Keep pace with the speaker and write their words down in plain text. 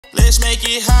let's make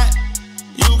it hot.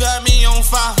 You got me on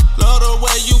fire. Love the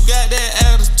way you got that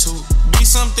attitude. Be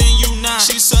something you not.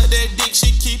 She suck that dick,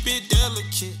 she keep it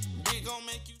delicate. Dick gon'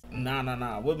 make you.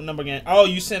 Nah. What number again? Oh,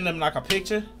 you send them like a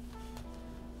picture?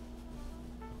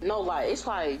 No, like it's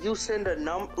like you send a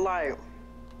number, like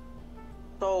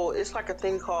so it's like a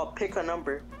thing called pick a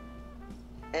number,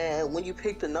 and when you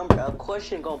pick the number, a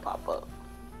question gonna pop up.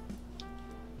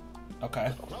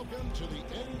 Okay.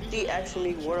 She asked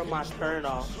me what are my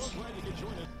turn-offs.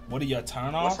 What are your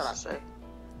turn-offs? What should I say?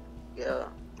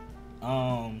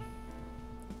 Yeah.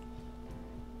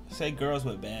 Say girls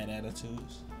with bad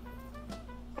attitudes.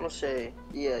 I'm gonna say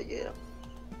yeah.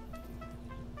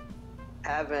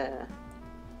 Having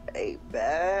a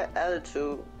bad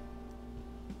attitude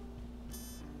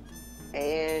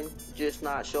and just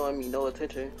not showing me no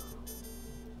attention.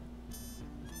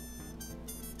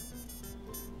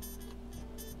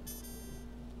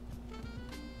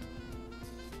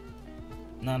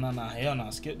 No. Hell no.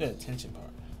 Skip the attention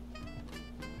part.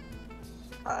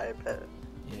 I bet.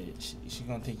 Yeah, she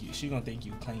gonna think you. She gonna think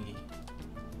you clingy.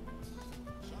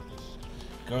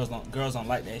 Girls don't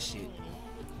like that shit.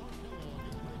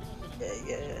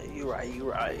 Yeah. You right. Yeah.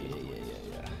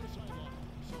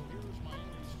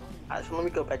 Alright, so let me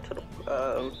go back to the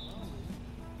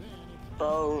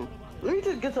so let me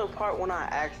just get to the part when I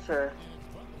asked her.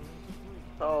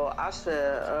 So I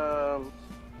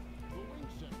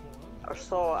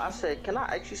said, can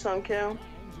I ask you something, Kim?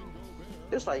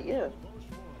 It's like, yeah.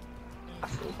 I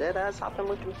said, dead ass, I've been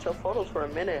looking at your photos for a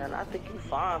minute and I think you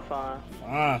fine. Fine.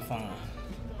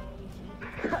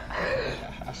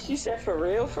 She said, for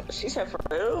real? She said, for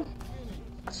real?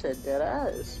 I said, dead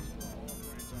ass.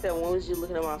 She said, when was you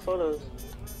looking at my photos?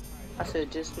 I said,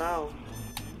 just now.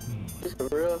 She said,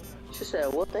 for real? She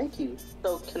said, well, thank you.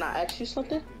 So, can I ask you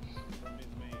something?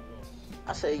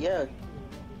 I said, yeah.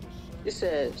 She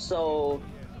said, so,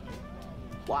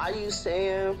 why are you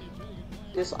saying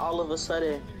this all of a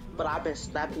sudden, but I've been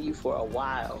snapping you for a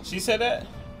while? She said that?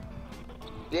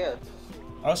 Yeah.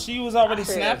 Oh, she was already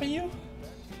snapping you?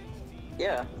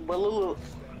 Yeah, but Lulu,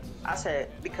 I said,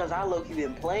 because I low-key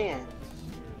been playing.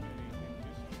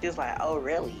 She was like, oh,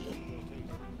 really?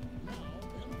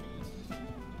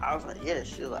 I was like, yeah.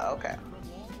 She was like, okay.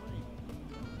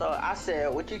 So I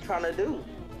said, what you trying to do?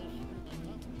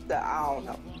 She said, I don't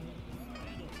know.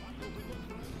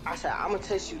 I said, I'm gonna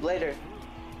text you later.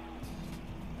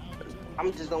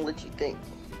 I'm just gonna let you think.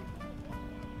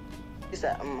 She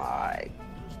said, alright.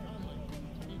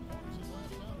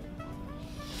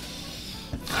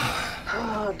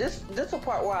 This a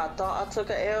part where I thought I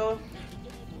took a L.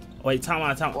 Wait, time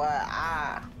out.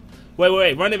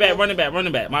 Wait, Run it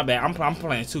back. My bad. I'm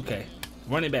playing 2K.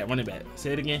 Run it back.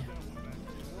 Say it again.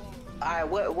 Alright,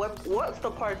 what's the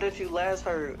part that you last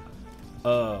heard?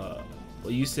 Well,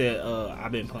 you said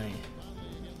I've been playing.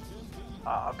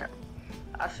 Oh, okay.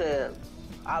 I said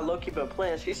I low-key been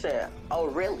playing. She said, oh,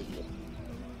 really?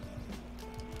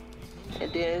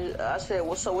 And then I said,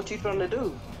 well, so what you trying to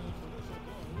do?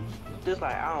 Just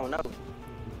like, I don't know.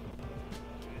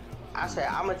 I said,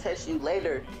 I'm gonna text you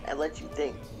later and let you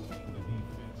think.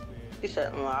 She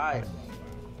said, alright.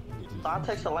 So I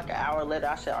texted her like an hour later.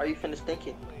 I said, are you finished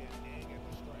thinking?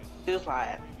 She was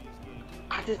like,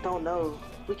 I just don't know.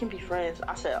 We can be friends.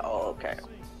 I said, oh, okay.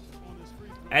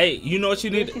 Hey, you know what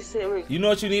you need? You know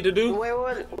what you need to do?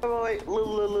 Wait.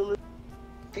 Look.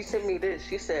 She sent me this.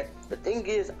 She said, the thing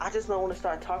is, I just don't want to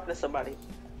start talking to somebody.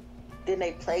 Then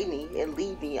they play me and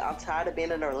leave me. I'm tired of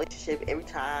being in a relationship every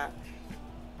time.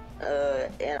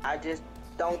 And I just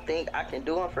don't think I can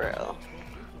do it for real.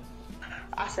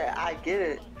 I said, I get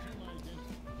it.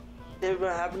 It's been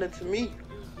happening to me.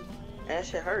 And that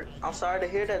shit hurt. I'm sorry to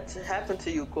hear that happen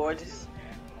to you, gorgeous.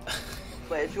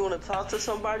 But if you want to talk to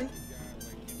somebody,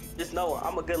 just know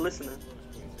I'm a good listener.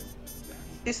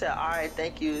 She said, alright,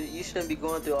 thank you. You shouldn't be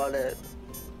going through all that.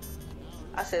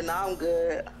 I said, nah, I'm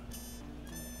good.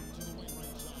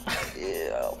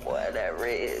 Yeah, boy, that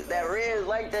red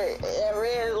like that. That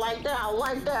red like that. I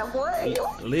like that, boy.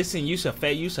 Listen, you should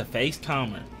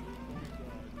FaceTime her.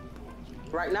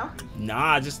 Right now?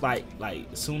 Nah, just like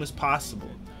as soon as possible.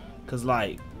 Cause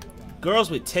like girls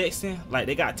with texting, like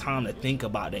they got time to think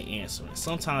about their answering.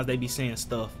 Sometimes they be saying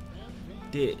stuff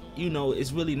that, you know,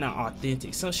 it's really not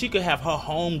authentic. So she could have her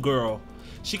homegirl.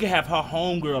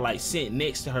 Like sitting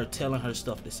next to her telling her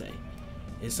stuff to say.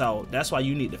 And so that's why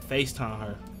you need to FaceTime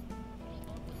her.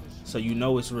 So you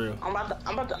know it's real. I'm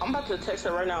about to text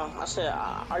her right now. I said,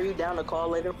 are you down to call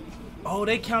later? Oh,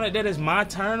 they counted that as my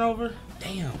turnover?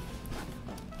 Damn.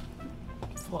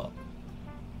 Fuck.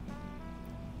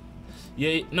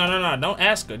 Yeah, no. Don't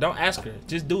ask her.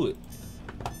 Just do it.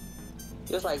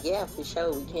 He was like, yeah, for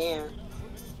sure, we can.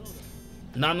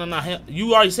 No.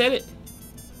 You already said it?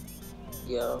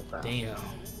 Yeah, bro. Damn.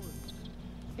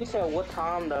 He said, what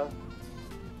time, though?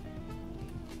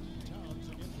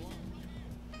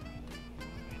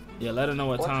 Yeah, let her know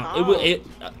what time. time?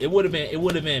 It would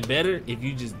have been better if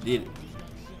you just did it.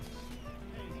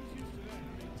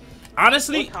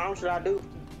 Honestly, What time should I do?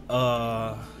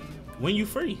 when you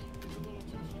free.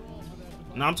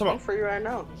 No, I'm talking I'm about. free right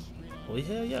now. Well,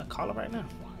 hell yeah, call her right now.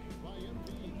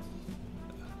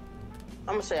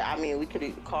 I'm gonna say, I mean, we could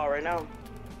call right now.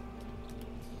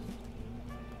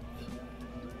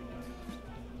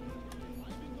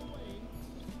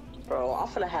 Bro, I'm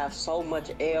finna have so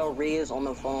much L Riz on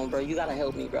the phone, bro. You gotta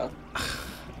help me, bro.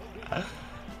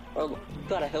 Bro, you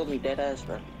gotta help me, deadass,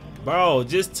 bro. Bro,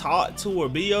 just talk to her.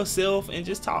 Be yourself and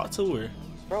just talk to her.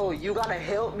 Bro, you gotta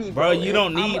help me, Bro, you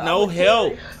don't need no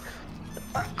help.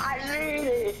 I need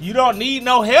it. You don't need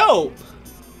no help.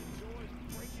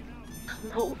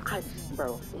 No,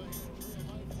 bro,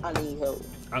 I need help.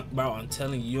 Bro, I'm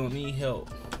telling you, you don't need help.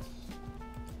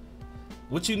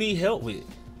 What you need help with?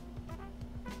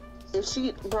 If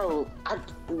she, bro, I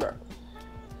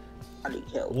need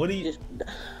help. What do you?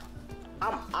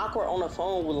 I'm awkward on the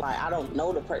phone with, like, I don't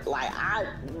know the person. Like,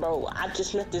 bro, I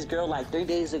just met this girl like 3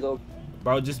 days ago.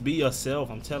 Bro, just be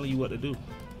yourself. I'm telling you what to do.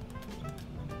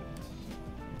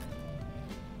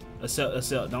 Except,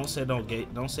 don't say no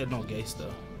gay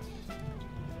stuff.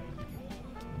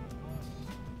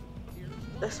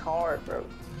 That's hard, bro.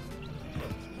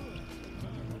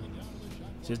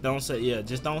 Just don't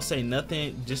say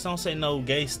nothing. Just don't say no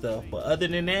gay stuff. But other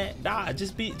than that, nah,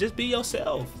 just be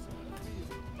yourself.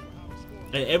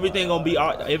 And everything gonna be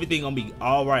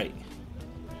all right.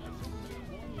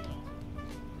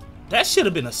 That should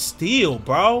have been a steal,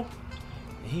 bro.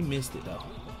 And he missed it though.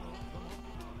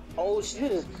 Oh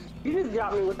shit! You just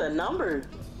got me with the number.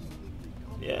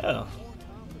 Yeah.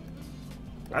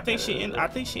 I think she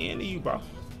into you, bro.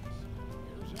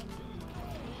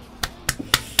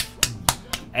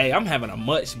 Hey, I'm having a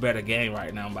much better game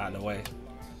right now, by the way.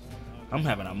 I'm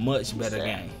having a much better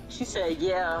game. She said,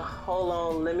 yeah, hold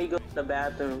on, let me go to the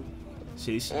bathroom.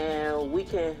 And we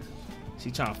can...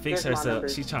 She trying to fix herself.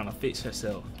 She trying to fix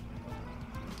herself.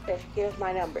 Here's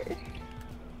my number.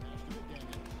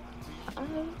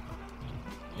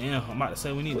 Yeah, I'm about to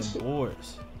say we need the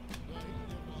boards.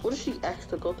 What if she asked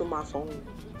to go through my phone?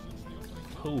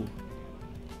 Who?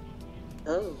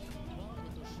 Oh.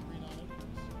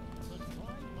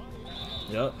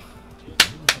 Yup.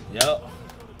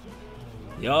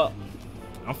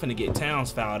 I'm finna get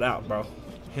Towns fouled out, bro.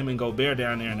 Him and Gobert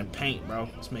down there in the paint, bro.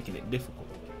 It's making it difficult.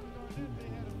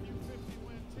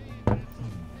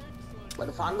 But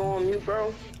if I go on mute,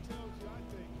 bro,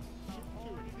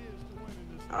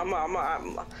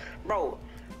 bro,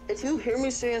 if you hear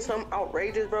me saying something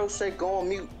outrageous, bro, say go on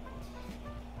mute.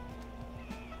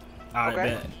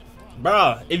 Alright, okay?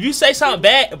 Bro, if you say something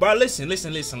bad, bro, listen.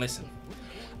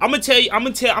 I'm gonna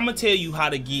tell you how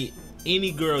to get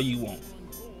any girl you want.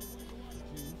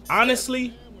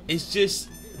 Honestly, it's just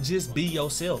be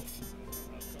yourself.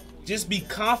 Just be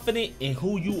confident in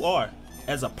who you are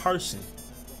as a person.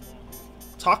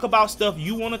 Talk about stuff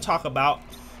you want to talk about.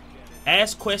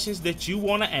 Ask questions that you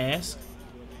want to ask.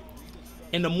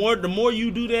 And the more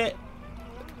you do that,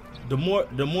 the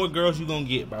more girls you gonna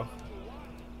get, bro.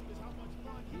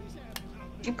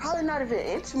 She probably not even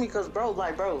into me, cause bro,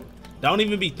 don't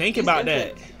even be thinking about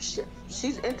that.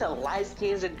 She's into light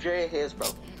skins and dreadheads, bro.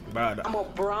 Bro, I'm a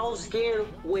brown skin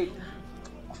with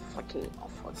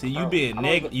see, you being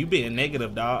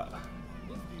negative, dog.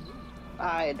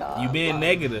 Alright, dog. You being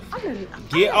negative.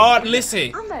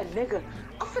 Listen. I'm that nigga.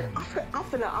 I'm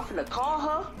finna call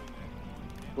her.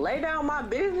 Lay down my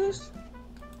business.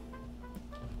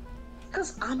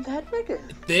 Cause I'm that nigga.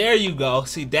 There you go.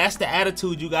 See, that's the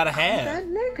attitude you gotta have.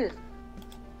 I'm that nigga.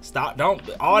 Stop.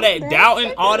 All that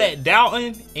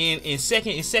doubting and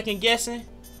second guessing.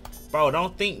 Bro,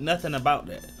 don't think nothing about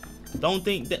that. Don't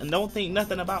think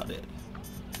nothing about that.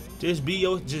 Just be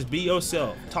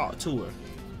yourself. Talk to her.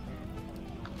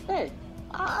 Hey,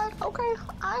 okay.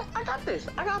 I got this.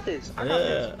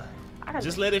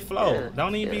 Just let it flow.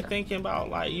 Don't even be thinking about,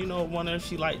 like, you know, wonder if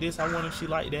she like this, I wonder if she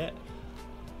like that.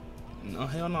 No,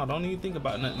 hell no. Don't even think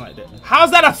about nothing like that.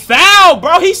 How's that a foul,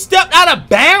 bro? He stepped out of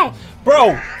bounds.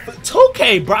 Bro,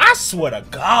 2K, bro. I swear to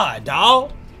God,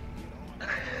 dog.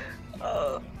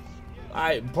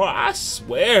 Bro, I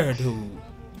swear, dude.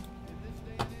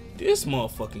 This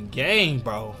motherfucking game,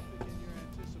 bro.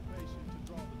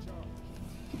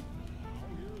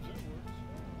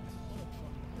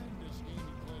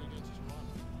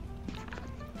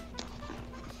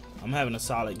 I'm having a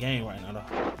solid game right now,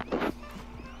 though.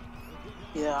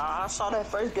 Yeah, I saw that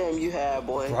first game you had,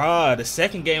 boy. Bruh, the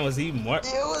second game was even more. It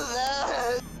was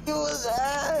ass. It was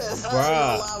ass.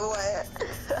 Bruh.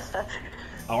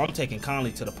 Oh, I'm taking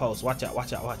Conley to the post. Watch out,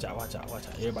 watch out, watch out, watch out, watch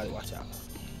out. Everybody watch out.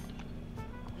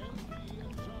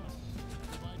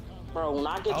 Bro, when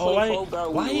I get 24,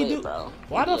 bro, why we he lit, do, bro.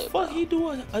 Why the lit, fuck bro. he do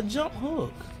a jump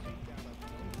hook?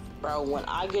 Bro, when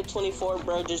I get 24,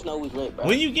 bro, just know we lit, bro.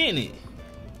 When you getting it?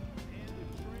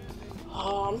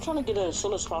 Oh, I'm trying to get it as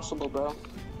soon as possible, bro.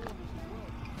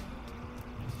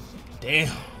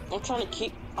 Damn. I'm trying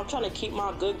to keep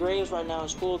my good grades right now in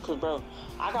school, cause bro,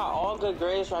 I got all good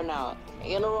grades right now.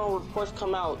 Interim reports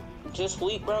come out this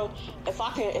week, bro. If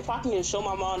I can just show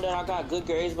my mom that I got good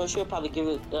grades, bro, she'll probably get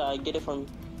it from me.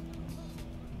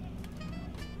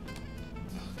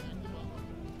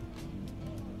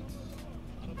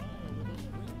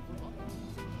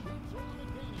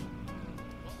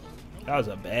 That was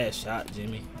a bad shot,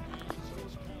 Jimmy.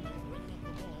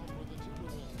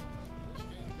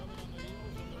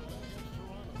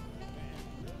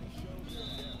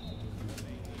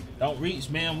 Don't reach,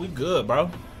 man. We good, bro.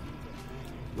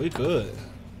 We good.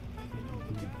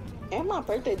 And my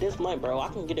birthday this month, bro. I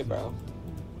can get it, bro.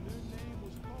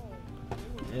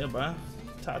 Yeah, bro.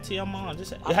 Talk to your mom.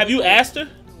 Just have you asked her?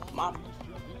 No,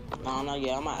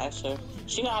 yeah, I'm gonna ask her.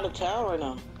 She out of town right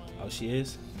now. Oh, she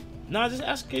is? No, just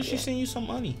ask her if she send you some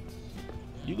money.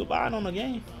 You could buy it on the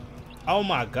game. Oh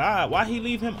my God, why he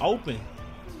leave him open?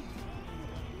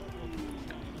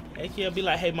 Heck yeah, be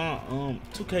like, hey mom,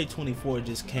 2K24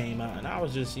 just came out, and I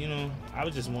was just, I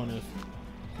was just wondering if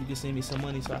you could send me some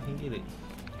money so I can get it.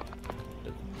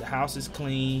 The house is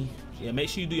clean. Yeah, make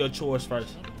sure you do your chores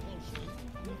first.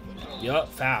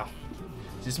 Yup, foul.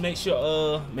 Just make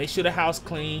sure the house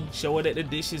clean. Show her that the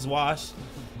dishes washed.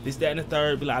 This, that, and the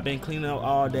third. Be like, I've been cleaning up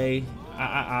all day.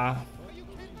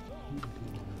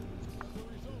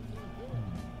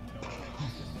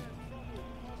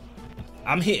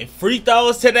 I'm hitting free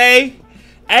throws today.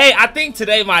 Hey, I think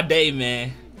today my day,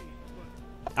 man.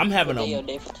 I'm having your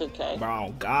day for 2K.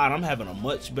 Bro, God, I'm having a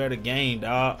much better game,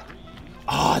 dog.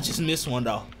 Oh, I just missed one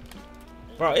though.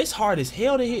 Bro, it's hard as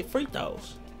hell to hit free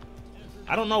throws.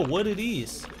 I don't know what it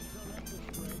is.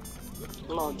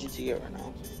 I'm on GTA right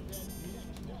now.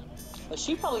 But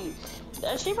she probably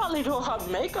doing her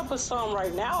makeup or something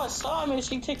right now. I saw me.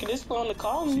 She taking this phone to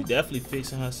call me. She definitely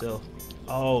fixing herself.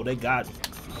 Oh, they got me.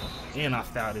 And I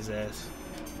fouled his ass.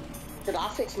 Did I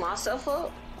fix myself up?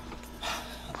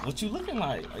 What you looking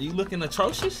like? Are you looking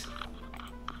atrocious?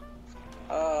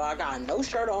 I got no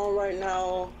shirt on right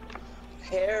now.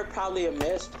 Hair probably a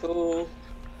mess too.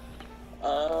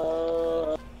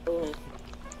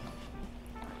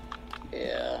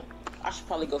 Yeah. I should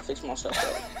probably go fix myself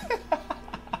up.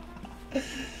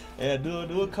 Yeah,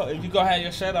 do a couple. If you gonna have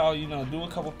your shirt on, do a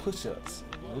couple push-ups.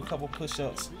 Do a couple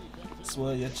push-ups.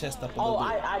 Swell your chest up a little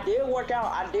bit. I did work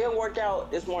out. I did work out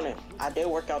this morning.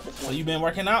 So you been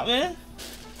working out, man?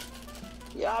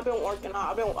 Yeah, I've been working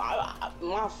out.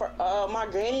 My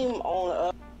game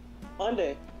on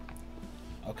Monday.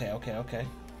 Okay.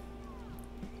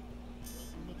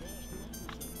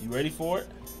 You ready for it?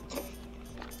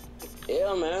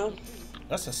 Yeah, man.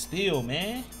 That's a steal,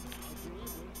 man.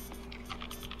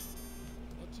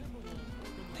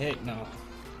 Heck no.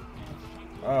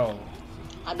 Oh.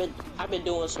 I've been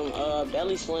doing some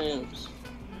belly slams.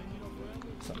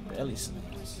 Some belly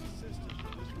slams.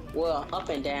 Well, up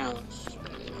and downs.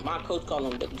 My coach call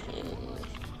them belly slams.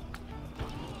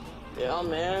 Yeah,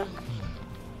 man.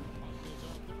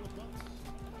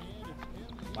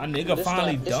 My nigga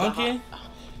finally dunking.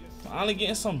 Finally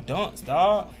getting some dunks,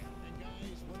 dog.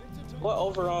 What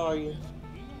overall are you?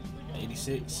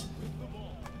 86.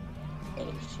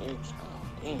 86.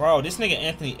 Oh, bro, this nigga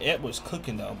Anthony Edwards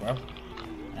cooking though, bro.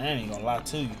 I ain't gonna lie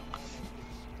to you.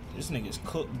 This nigga's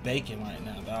cooked bacon right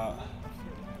now, dog.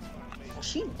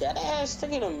 She dead ass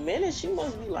taking a minute. She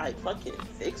must be like fucking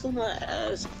fixing her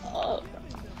ass up.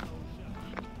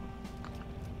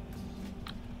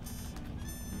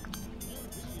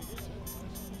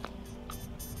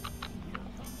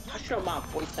 I sure my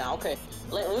voice down. Okay,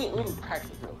 let me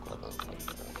practice real quick.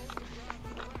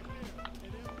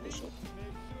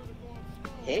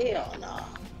 Hell nah.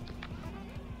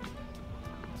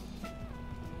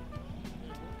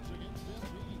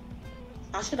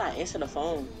 How should I answer the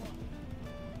phone?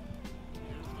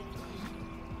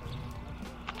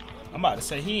 I'm about to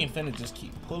say he ain't finna just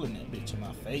keep pulling that bitch in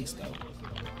my face though.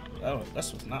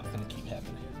 That's what's not finna keep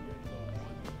happening.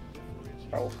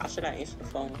 Bro, how should I answer the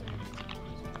phone?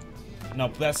 No,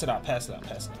 pass it out.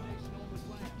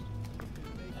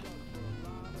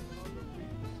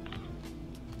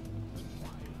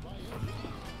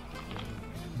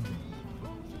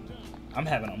 I'm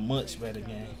having a much better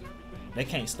game. They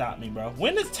can't stop me, bro.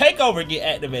 When does takeover get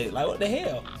activated? Like, what the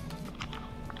hell?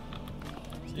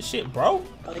 This shit broke.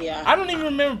 Oh yeah. I don't even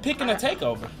remember picking a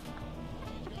takeover.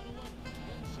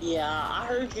 Yeah, I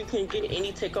heard you can get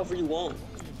any takeover you want.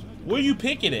 Where you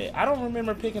pick it at? I don't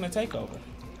remember picking a takeover.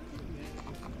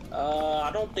 I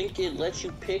don't think it lets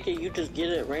you pick it. You just get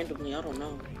it randomly. I don't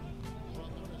know.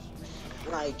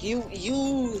 Like you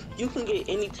can get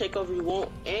any takeover you want,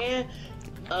 and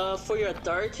for your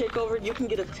third takeover, you can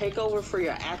get a takeover for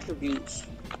your attributes.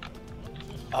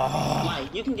 Oh.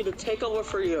 Like you can get a takeover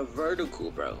for your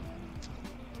vertical, bro.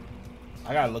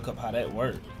 I gotta look up how that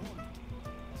works.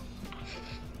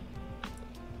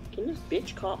 Can this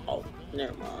bitch call? Oh,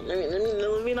 never mind.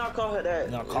 Let me not call her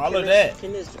that. No, call her that.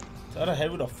 Can this? Tell her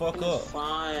hurry the fuck up.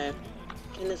 Fine.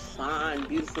 Can this fine,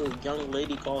 beautiful young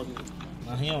lady call me?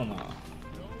 Nah, hell no.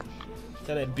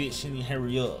 Tell that bitch she need to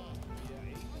hurry up.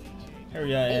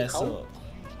 Hurry her ass up.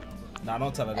 Nah,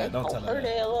 don't tell her that. Don't tell her Hurry the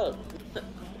hell up.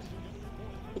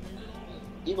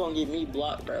 You gonna get me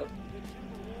blocked, bro.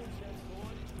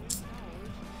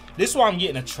 This is why I'm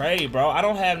getting a trade, bro. I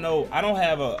don't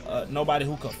have a nobody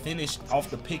who can finish off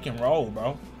the pick and roll,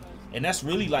 bro. And that's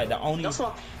really like the only. That's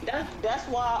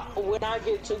why when I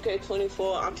get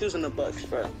 2K24, I'm choosing the Bucks,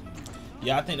 bro.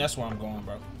 Yeah, I think that's where I'm going,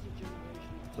 bro.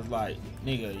 Cause like,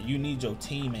 nigga, you need your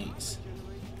teammates.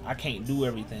 I can't do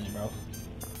everything, bro.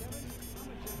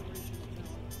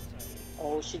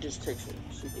 Oh, she just texted me.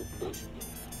 She did push.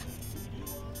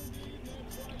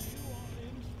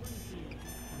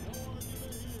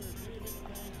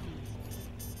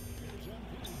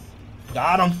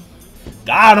 Got him.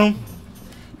 Got him.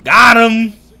 Got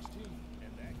him.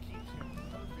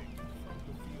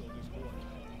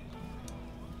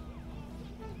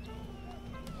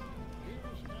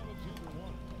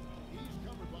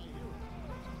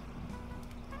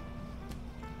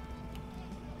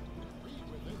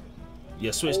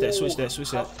 Yeah, switch that, switch that,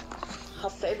 switch that. Her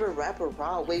favorite rapper,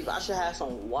 Wild Wave. I should have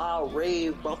some Wild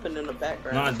Rave bumping in the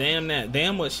background. Nah, damn that.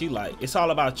 Damn what she like. It's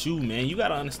all about you, man. You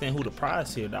gotta understand who the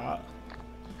prize here, dog.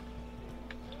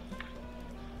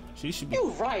 She should be. You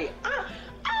right.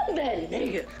 I'm that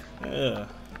nigga. Yeah.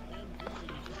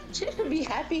 She should be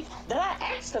happy that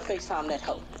I asked to FaceTime that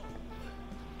hoe.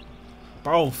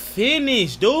 Bro,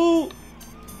 finish, dude.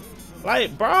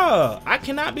 Like, bro, I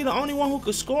cannot be the only one who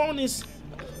could score on this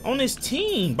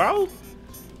team, bro.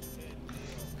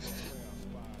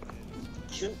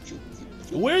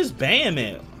 Where's Bam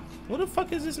at? Where the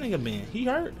fuck is this nigga been? He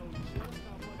hurt?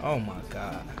 Oh my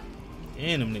god.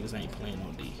 And them niggas ain't playing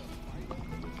no D.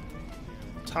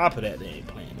 Top of that, they ain't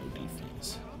playing no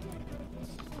defense.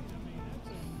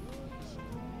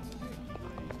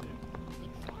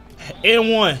 And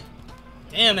one.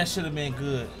 Damn, that should have been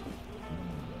good.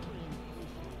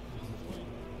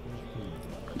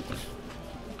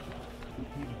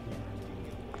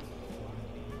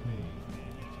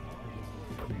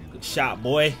 Good shot,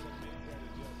 boy.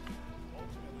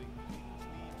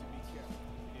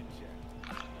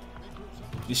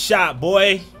 Good shot,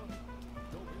 boy.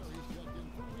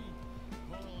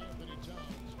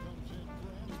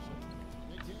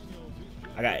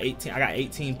 I got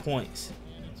 18 points.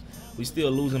 We still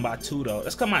losing by 2 though.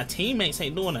 That's cause my teammates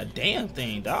ain't doing a damn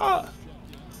thing, dog.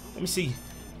 Let me see.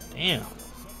 Damn.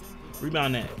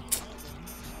 Rebound that.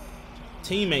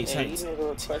 Teammates ain't. You never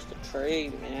request a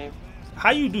trade, man. How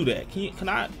you do that? Can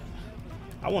I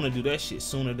want to do that shit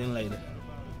sooner than later.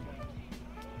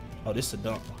 Oh, this is a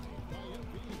dunk.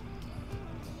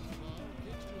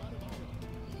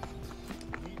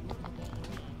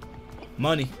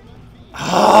 Money.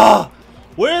 Ah!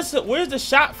 Where's the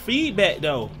shot feedback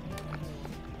though?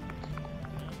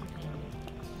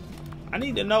 I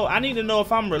need to know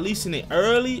if I'm releasing it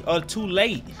early or too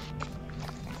late.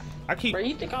 Bro,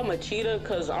 you think I'm a cheater?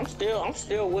 Cause I'm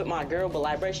still with my girl, but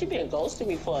like, bro, she been ghosting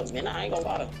me for a minute. I ain't gonna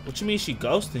lie. What you mean she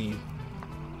ghosting you?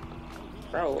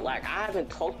 Bro, like I haven't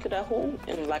talked to that hoe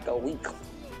in like a week.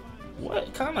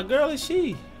 What kind of girl is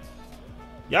she?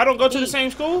 Y'all don't go to the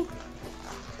same school?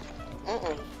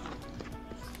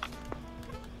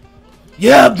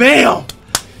 Yeah, Bam!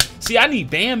 See, I need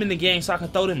Bam in the game so I can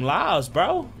throw them lives,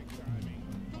 bro.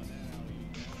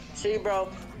 See, bro,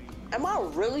 am I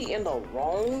really in the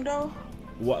wrong though?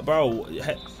 What, bro?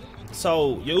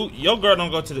 So your girl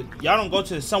don't go to the. Y'all don't go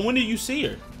to the. So when do you see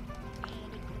her?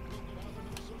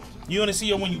 You wanna see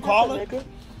her when you call her?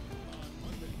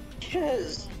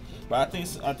 Yes. But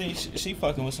I think she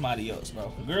fucking with somebody else,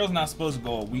 bro. A girl's not supposed to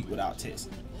go a week without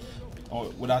texting. Or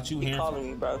without you hearing. She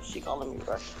calling me, bro. She calling me,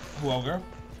 bro. Who, old girl?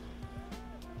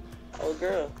 Old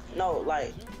girl. No,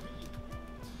 like.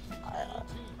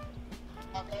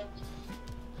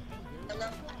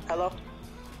 Hello?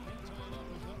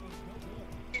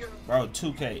 Bro,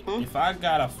 2K. If I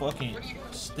got a fucking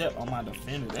step on my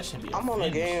defender, that should be a I'm on a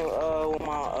finish. game with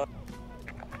my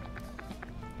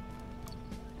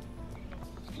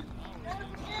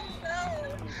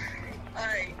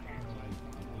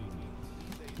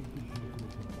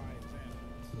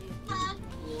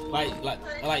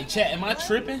Like, chat. Am I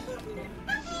tripping?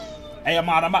 Hey, I'm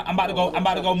about to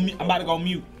go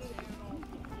mute.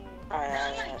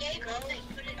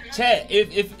 Chat,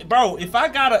 if I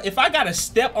got a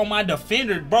step on my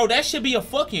defender, bro, that should be a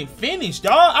fucking finish,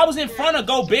 dog. I was in front of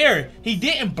Gobert. He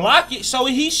didn't block it, so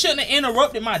he shouldn't have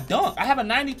interrupted my dunk. I have a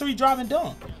 93 driving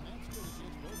dunk.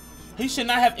 He should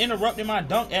not have interrupted my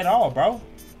dunk at all, bro.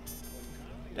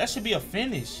 That should be a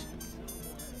finish.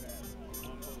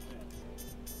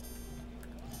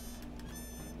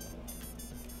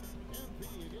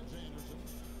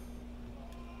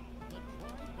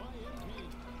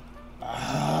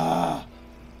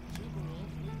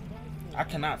 I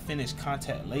cannot finish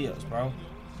contact layups, bro.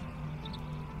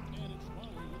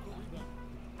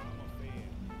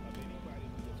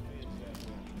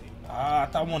 I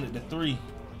thought I wanted the 3.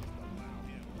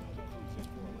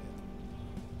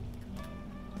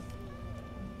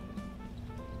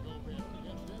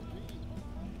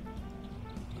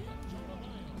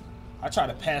 I tried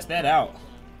to pass that out.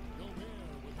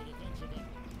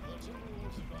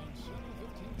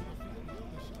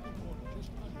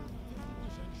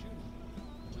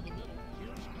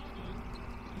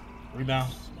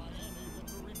 Rebound.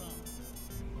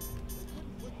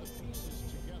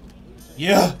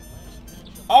 Yeah.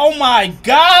 Oh my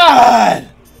God.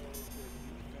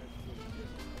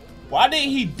 Why didn't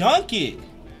he dunk it?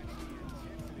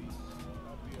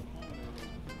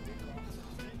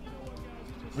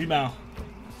 Rebound.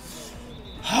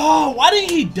 Oh, why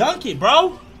didn't he dunk it,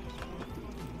 bro?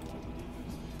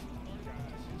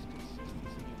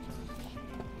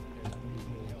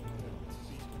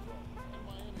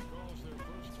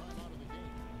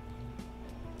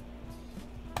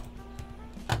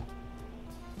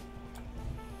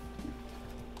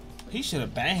 He should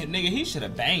have banged, nigga. He should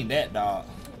have banged that, dog.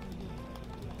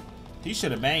 He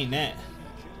should have banged that.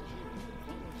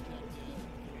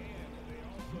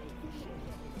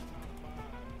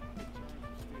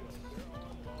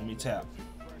 Let me tap.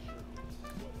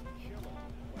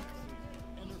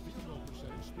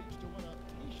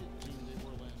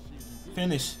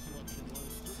 Finish.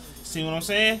 See what I'm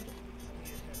saying?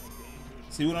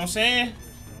 See what I'm saying?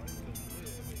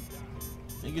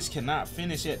 Niggas cannot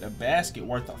finish at the basket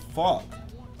worth a fuck.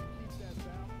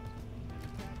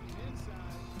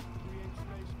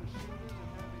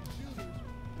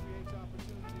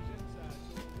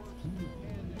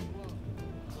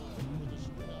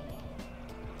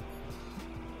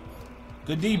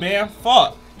 Good D, man.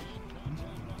 Fuck.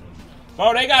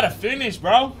 Bro, they gotta finish,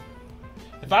 bro.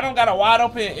 If I don't got a wide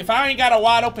open, if I ain't got a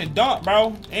wide open dunk,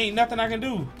 bro, ain't nothing I can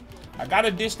do. I gotta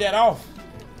dish that off.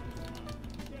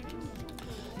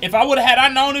 If I would have had I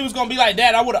known it was gonna be like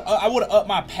that, I would have upped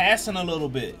my passing a little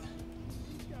bit.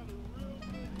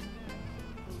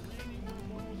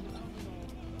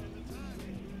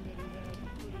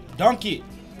 Dunk it.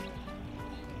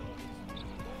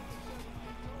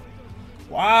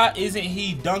 Why isn't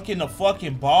he dunking the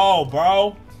fucking ball,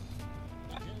 bro?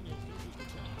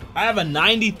 I have a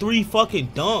 93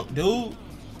 fucking dunk, dude.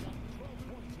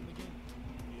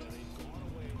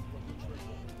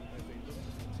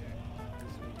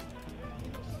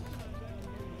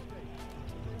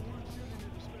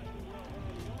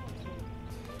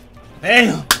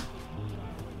 Damn.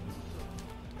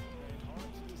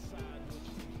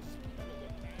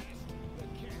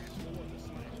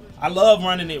 I love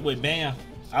running it with Bam.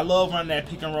 I love running that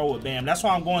pick and roll with Bam. That's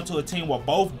why I'm going to a team with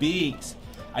both bigs.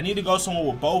 I need to go somewhere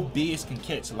where both bigs can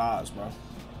catch lobs, bro.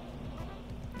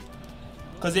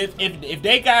 Cause if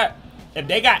they got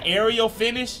aerial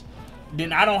finish,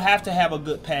 then I don't have to have a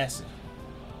good passing.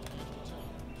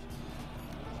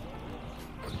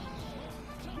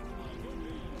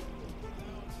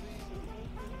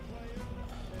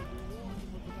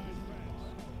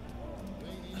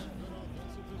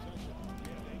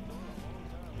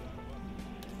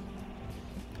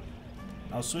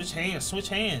 Oh, switch hands, switch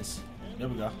hands. There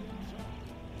we go.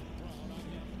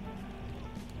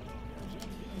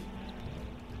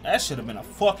 That should have been a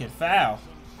fucking foul.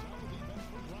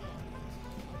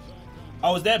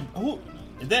 Oh, is that who?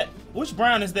 Is that which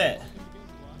Brown is that?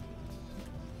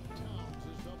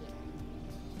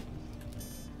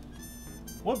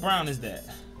 What Brown is that?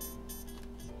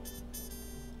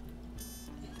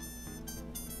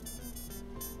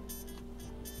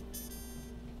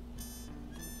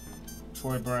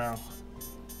 Troy Brown.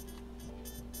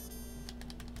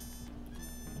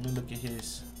 Let me look at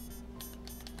his.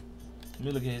 Let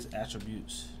me look at his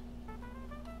attributes.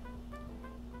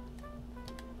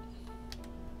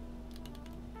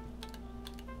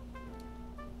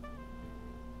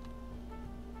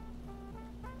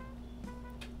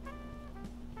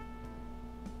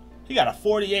 He got a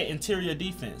 48 interior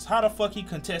defense. How the fuck he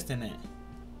contesting that?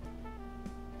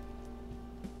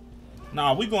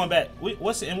 Nah, we going back.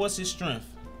 What's his strength?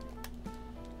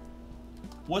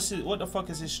 What the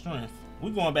fuck is his strength? We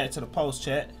going back to the post,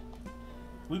 chat.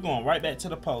 We going right back to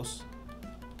the post.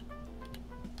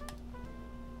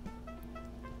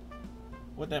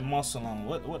 What that muscle on?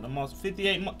 What the muscle?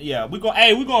 58. Yeah, we going.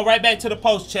 Hey, we going right back to the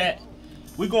post, chat.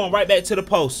 We going right back to the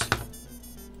post.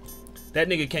 That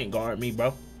nigga can't guard me,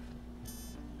 bro.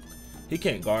 He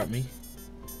can't guard me.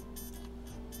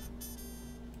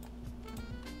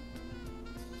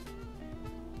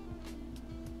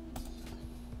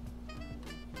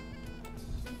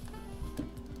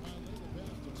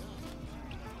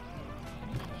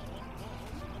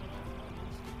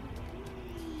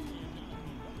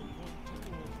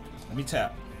 Let me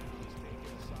tap.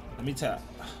 Let me tap.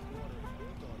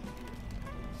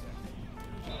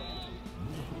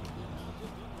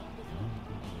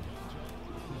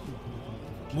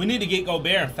 We need to get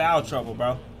Gobert in foul trouble,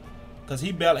 bro. Cause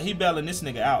he bailing this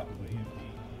nigga out.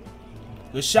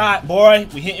 Good shot, boy.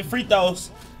 We hitting free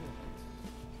throws.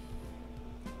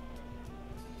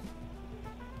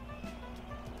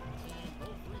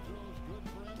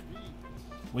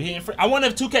 We hitting free. I wonder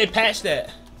if 2K patched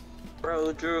that.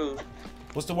 Bro, Drew.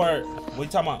 What's the word? What you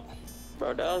talking about?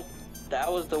 Bro,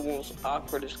 that was the most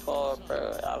awkwardest call,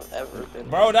 bro, I've ever been.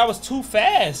 Bro, that was too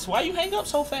fast. Why you hang up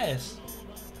so fast?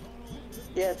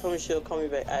 Yeah, told me she'll call me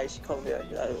back. Alright, she called me back.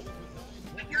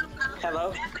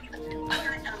 Hello?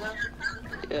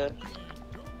 Yeah.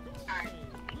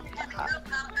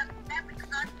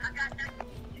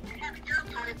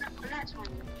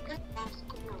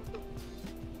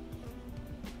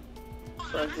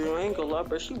 Bro, Drew, I ain't gonna lie,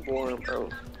 bro. She boring, bro.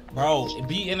 Bro,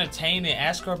 be entertaining.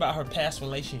 Ask her about her past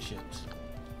relationships.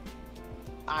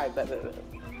 Alright, bet.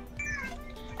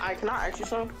 Alright, can I ask you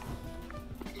something?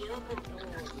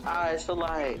 Alright, so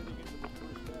like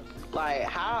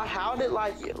how did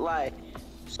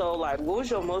so what was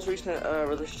your most recent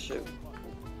relationship?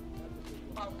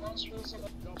 My most recent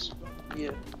relationship?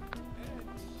 Yeah.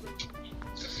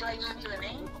 Like not the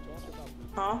name?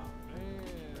 Huh?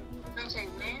 Don't say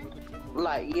when?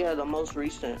 Like, yeah, the most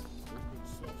recent.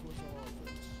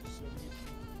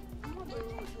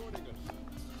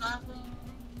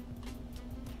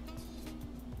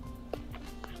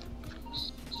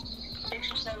 Six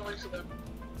or 7 weeks ago.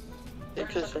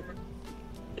 6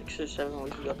 or 7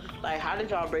 weeks ago. Like, how did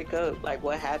y'all break up? Like,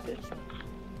 what happened?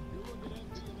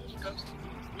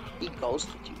 He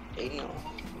ghosted you. Damn.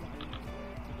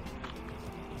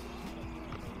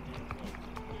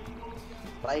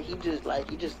 Like he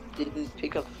just didn't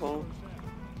pick up the phone.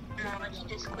 No, he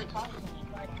just quit talking to me.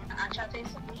 Like, I tried to say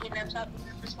something, he never talked to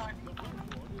me, responded.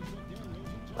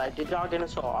 Like, did y'all get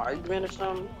into an argument or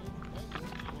something?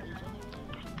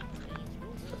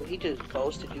 He just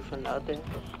ghosted you for nothing.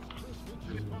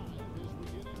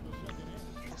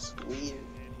 That's weird.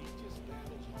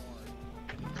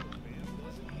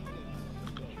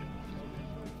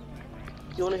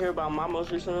 You wanna hear about my most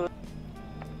recent?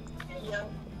 Yeah.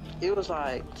 It was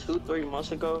like 2-3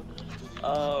 months ago.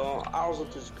 I was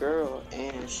with this girl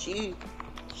and she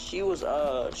was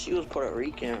Puerto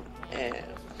Rican and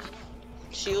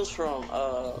she was from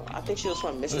I think she was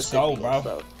from Mississippi. Let's go, bro. And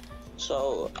stuff.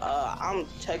 So I'm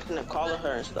texting and calling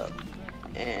her and stuff.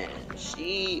 And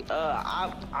she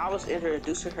I was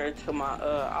introducing her into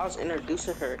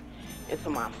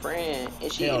my friend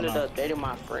and she ended up dating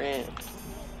my friend.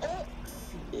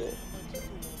 Yeah.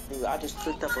 Dude, I just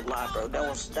clicked up a lie, bro. That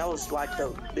was like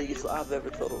the biggest lie I've ever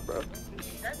told, bro.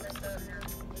 That's messed up, man.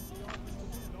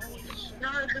 No,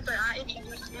 because like, I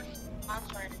introduced him to my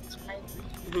friend, right?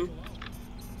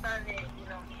 Started, you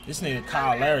know. This nigga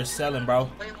Kyle Larry selling, bro.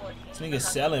 This nigga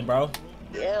selling, bro.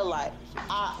 Yeah, like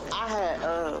I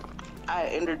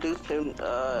had introduced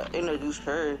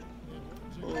her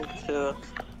to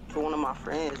one of my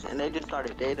friends, and they just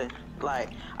started dating.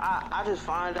 Like I just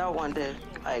found out one day,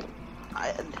 like.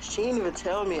 She didn't even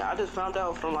tell me. I just found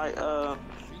out from my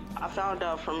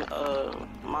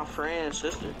friend's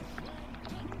sister.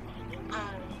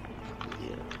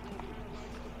 Yeah.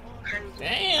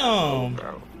 Damn.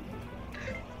 Bro.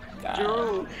 God.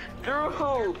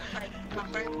 Drew. Like, my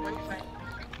friend's boyfriend.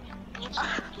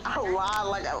 I lied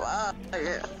like I lied.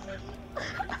 Yeah.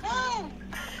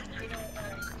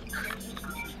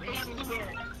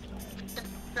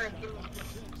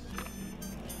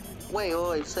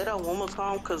 Wait, say that one more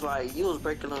time, cause like you was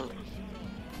breaking up.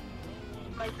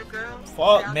 Like the girl.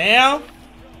 Fuck, now.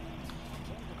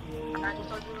 I just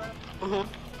told you about. Mhm.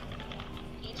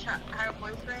 Her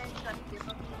boyfriend tried to get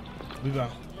something. We go.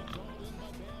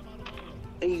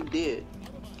 And you did.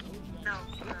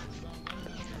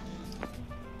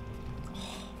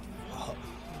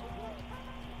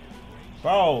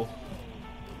 No.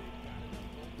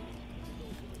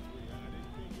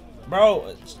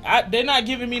 Bro, they're not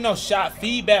giving me no shot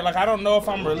feedback. Like, I don't know if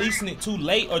I'm releasing it too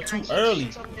late or too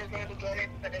early.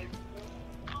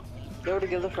 They were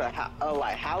together for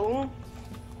like how long?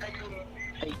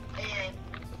 And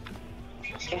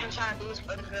she been trying to do this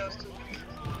for the girls too.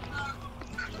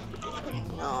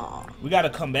 No. We gotta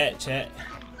come back, chat.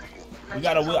 I'm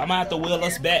gonna have to wheel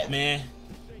us back, man.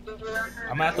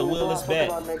 I'm gonna have to wheel us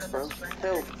back. Next, bro.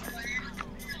 Help.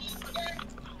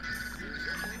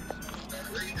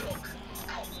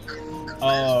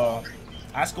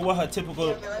 Ask her what her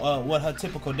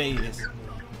typical day is.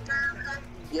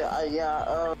 Yeah.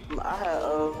 I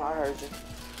heard you.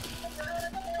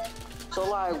 So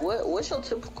like, what's your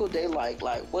typical day like?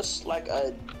 Like, what's like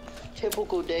a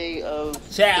typical day of?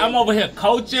 Chat, I'm over here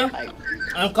coaching. Like,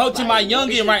 I'm coaching my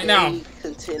youngin right now.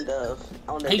 Contend of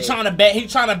on the He day? trying to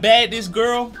bag this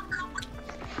girl,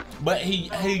 but he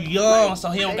young,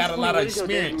 so he don't got a lot of Basically, what is your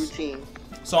daily experience. routine?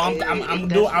 So I'm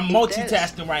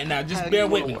multitasking right now. Just bear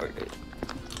with me. I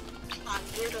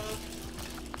get up,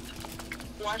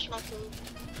 wash my food.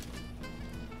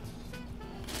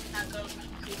 I go to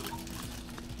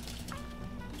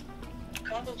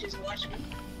Mama just watch me.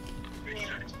 And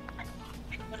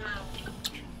I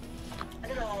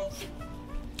don't know.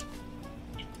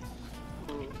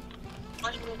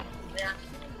 Watch me. Yeah.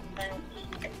 And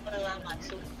put around my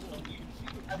soup.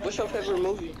 What's your favorite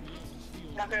movie?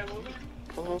 My favorite movie?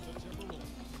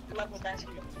 Love and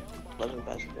Basketball. Love and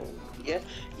Basketball. Yeah.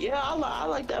 I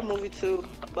like that movie too.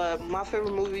 But my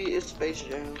favorite movie is Space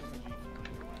Jam.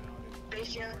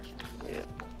 Space Jam? Yeah.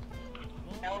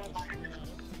 That was my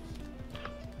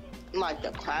Like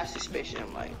the classic Space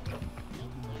Jam, like.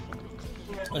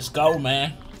 Let's go,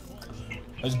 man.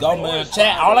 Let's go, man.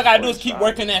 Chat, all I gotta do is keep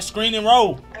working that screen and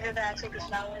roll. After that, I take a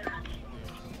shower.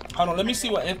 Hold on, let me see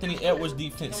what Anthony Edwards'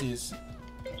 defense is.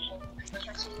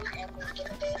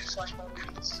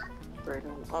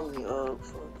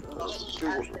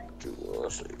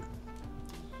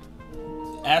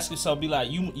 Ask yourself, be like,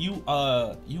 you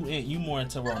more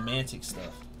into romantic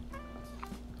stuff.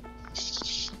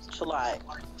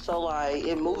 So like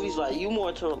in movies, like you more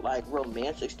into like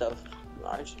romantic stuff,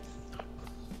 aren't you?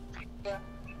 Yeah.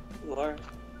 You are.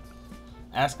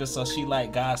 Ask her so she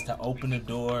like guys to open the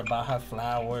door, buy her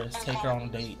flowers, take her on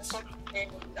dates.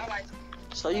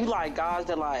 So you like guys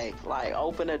that like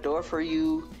open the door for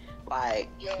you, like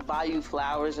buy you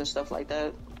flowers and stuff like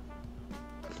that?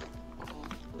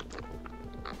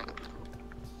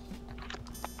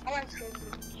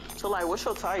 So like, what's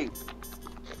your type?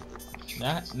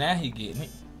 Now he getting it.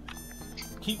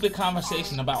 Keep the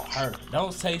conversation about her.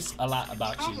 Don't say a lot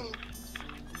about you.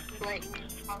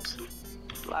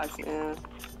 Like, man.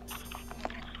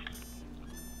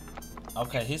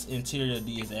 Okay, his interior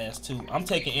D is ass too. I'm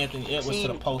taking Anthony Edwards to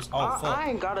the post. Oh, fuck. I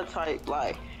ain't got a type.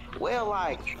 Like, well,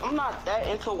 like, I'm not that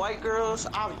into white girls.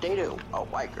 I've dated a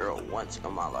white girl once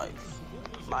in my life.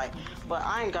 Like, but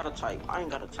I ain't got a type.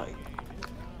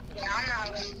 Yeah, I'm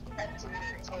not really into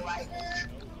white girls.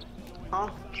 Huh?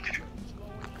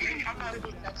 I'm not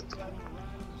really into white.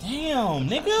 Damn,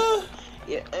 nigga.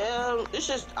 Yeah, it's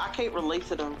just, I can't relate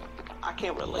to them. I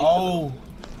can't relate to them. Oh.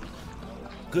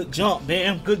 Good jump,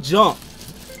 damn. Good jump.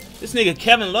 This nigga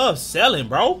Kevin Love selling,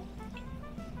 bro.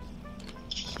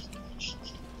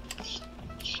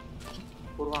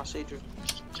 What do I say, Drew?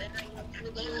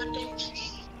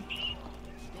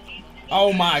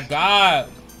 Oh my God.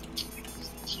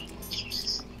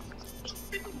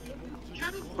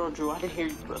 Bro, Drew, I didn't hear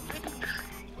you, bro.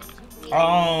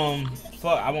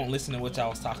 Fuck, I won't listen to what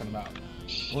y'all was talking about.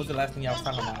 What was the last thing y'all was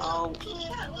talking about?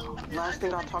 Last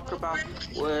thing I talked about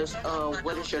was,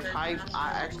 what is your type?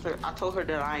 I told her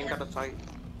that I ain't got a type.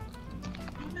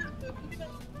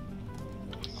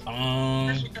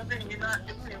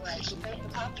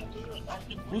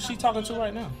 Who's she talking to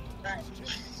right now?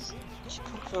 She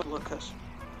comes to Lucas.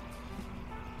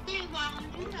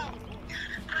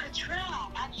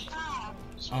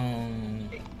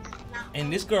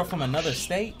 And this girl from another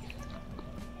state?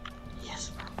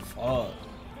 Yes. Fuck.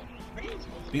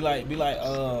 Be like,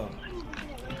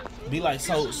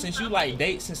 so since you like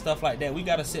dates and stuff like that, we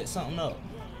gotta set something up.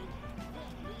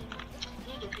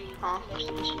 Huh?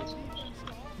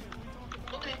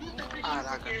 Alright,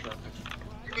 I got you.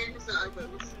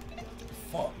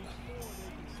 fuck?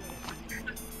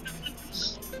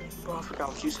 Bro, I forgot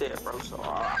what you said, bro. So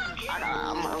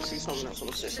I'm gonna see something else. I'm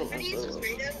gonna say something else.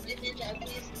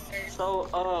 So,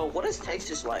 what is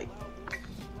Texas like?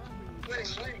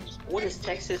 What is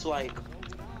Texas like?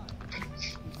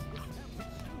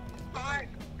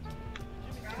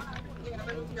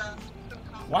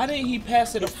 Why didn't he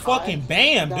pass it a fucking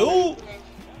Bam, dude?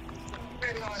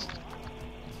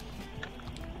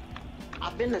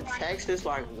 I've been to Texas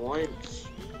like once.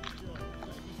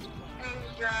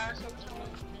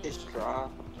 It's dry.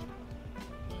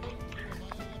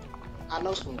 I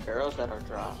know some girls that are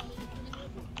dry.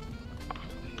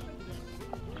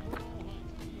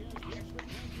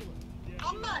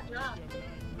 I'm not dry.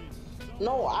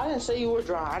 No, I didn't say you were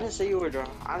dry. I didn't say you were dry.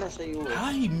 I didn't say you were. How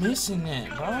you missing that,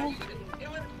 bro?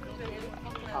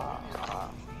 Uh,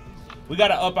 We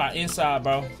gotta up our inside,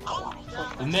 bro.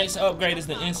 The next upgrade is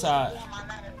the inside.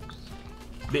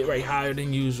 Bit rate higher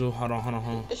than usual. Hold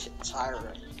on. This shit's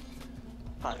tiring.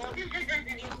 Okay,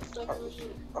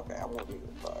 I'm gonna be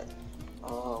fine.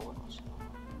 What else?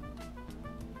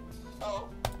 Oh.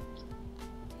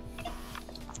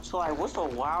 So, like, what's the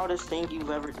wildest thing you've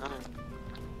ever done?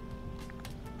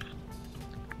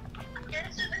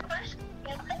 Answer the question.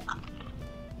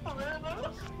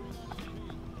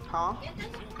 Huh?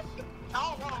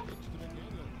 Oh,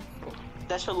 no.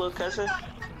 That's your little cousin?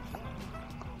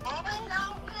 Oh,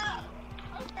 no.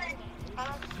 Okay.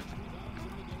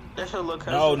 That's your little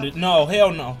cousin? No,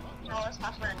 hell no. No, it's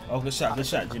my friend. Oh, good shot,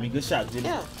 Jimmy. Good shot, Jimmy.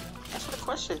 Yeah, that's the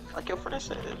question. Like your friend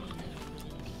said.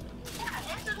 Yeah,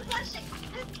 answer the question.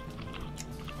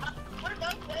 What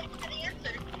about the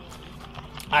answer?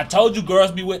 I told you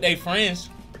girls be with their friends.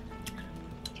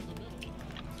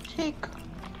 Tick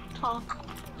tock.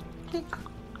 Tick.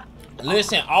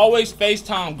 Listen, always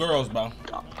FaceTime girls, bro.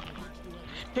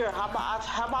 Here, how about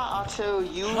I tell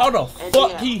you? How the and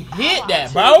fuck then he how hit about that,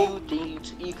 I tell bro? You,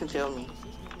 then you can tell me.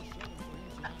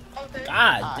 Okay.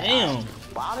 God damn.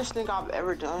 Wildest thing I've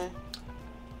ever done.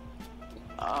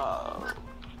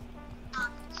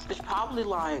 It's probably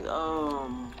like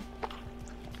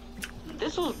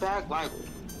this was back like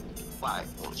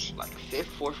 5th,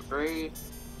 4th grade.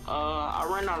 I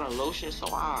ran out of lotion, so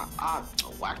I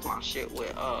whacked my shit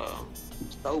with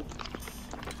soap.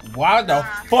 Why the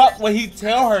fuck would he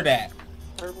tell her that?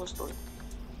 Heard what story?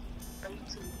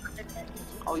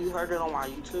 Oh, you heard it on my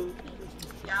YouTube?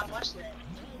 Yeah, I watched that.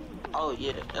 Oh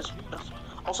yeah, that's.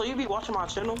 Oh, so you be watching my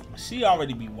channel? She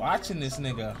already be watching this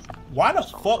nigga. Why the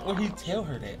fuck would he tell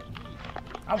her that?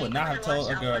 I would not have told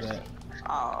a girl that.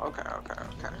 Oh, okay.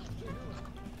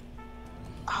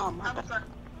 Oh my bad.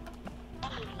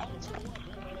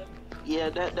 Yeah,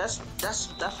 that's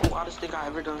the wildest thing I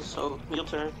ever done. So your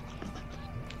turn.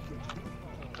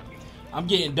 I'm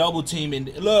getting double teaming.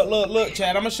 Look,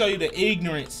 Chad. I'm gonna show you the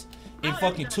ignorance in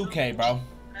fucking 2K, bro.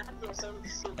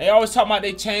 They always talk about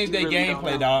they changed their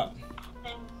gameplay, dog.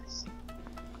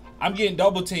 I'm getting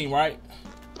double teamed, right?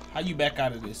 How you back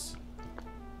out of this?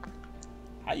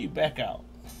 How you back out?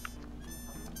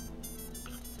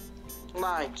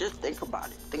 Like, just think about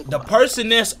it. The person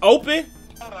that's open,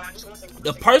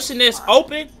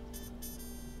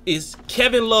 is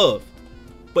Kevin Love.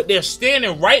 But they're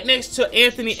standing right next to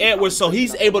Anthony Edwards, so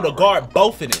he's able to guard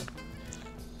both of them.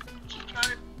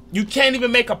 You can't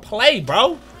even make a play,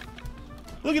 bro.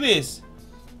 Look at this.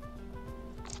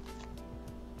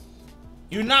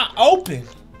 You're not open.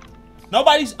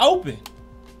 Nobody's open.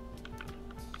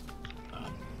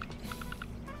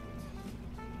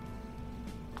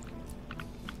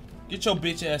 Get your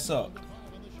bitch ass up.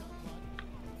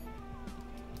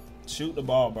 Shoot the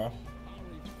ball, bro.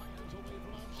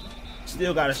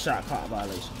 Still got a shot clock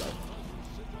violation, bro.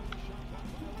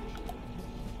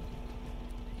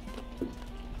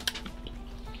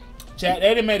 Chat,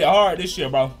 they done made it hard this year,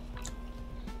 bro.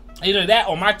 Either that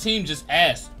or my team just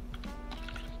ass.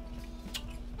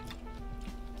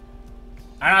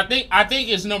 And I think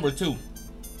it's number 2.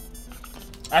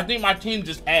 I think my team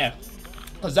just ass.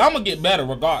 Cause I'm gonna get better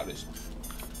regardless.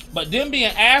 But them being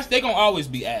ass, they gonna always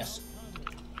be ass.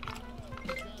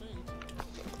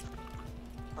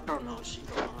 I don't know what she's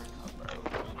going on right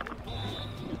now,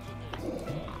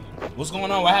 bro. What's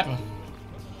going on? What happened?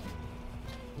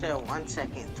 Tell 1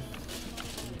 second.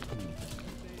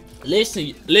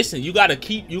 Listen. You gotta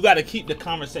keep the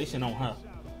conversation on her.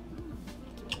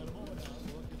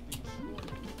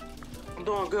 I'm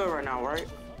doing good right now, right?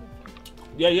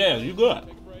 Yeah, you good.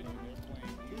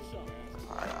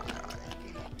 Alright.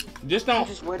 Just I'm don't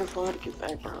just waiting for her to get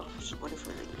back, bro. Just waiting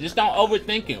for her to get Just don't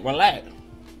overthink it. Relax.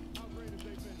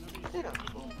 Yeah,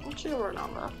 I'm chill right now,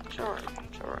 bro. Chill right now.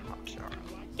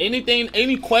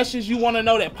 Any questions you want to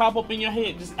know that pop up in your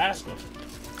head, just ask her.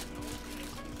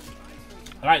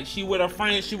 Like, she with her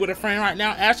friend right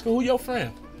now. Ask her, who your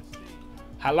friend?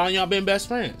 How long y'all been best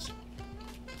friends?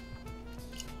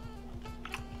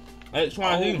 X,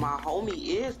 Y, and Z. My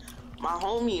homie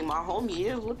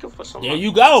is looking for somebody. There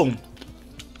you go.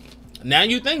 Now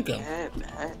you thinking.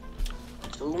 Bad.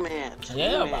 Two man.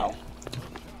 Yeah, bro.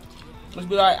 Let's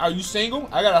be like, are you single?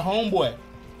 I got a homeboy.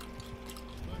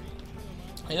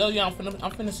 Hell yeah, I'm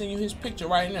finna send you his picture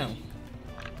right now.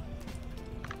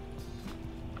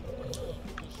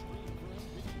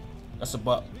 That's a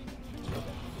buck.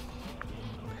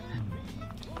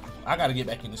 I gotta get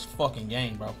back in this fucking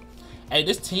game, bro. Hey,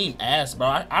 this team ass,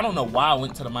 bro. I don't know why I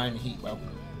went to the Miami Heat, bro.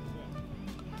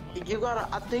 You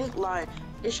gotta, I think, like,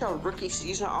 it's your rookie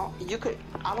season. I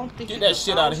don't think Get you that can shit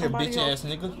sign out of here, somebody bitch else. ass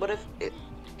nigga. But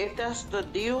if that's the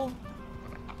deal,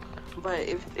 but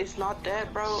if it's not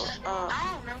that, bro,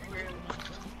 I don't know, bro.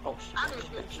 oh I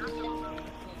shit. don't know.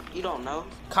 You don't know?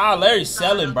 Kyle Larry's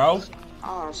selling, bro.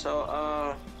 Oh,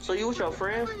 so you with your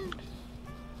friend?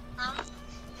 Huh?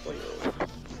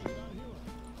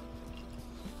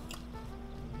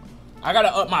 I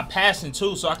gotta up my passing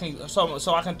too, so I can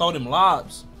throw them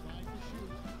lobs.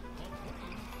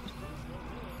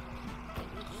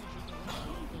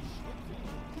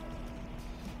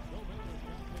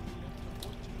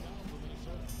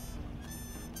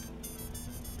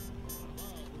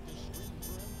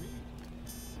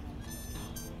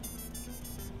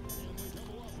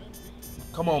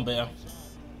 Come on, Bam.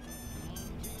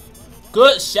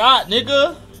 Good shot,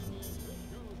 nigga.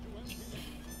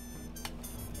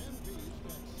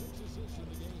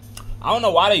 I don't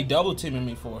know why they double teaming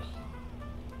me for.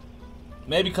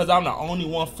 Maybe because I'm the only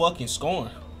one fucking scoring.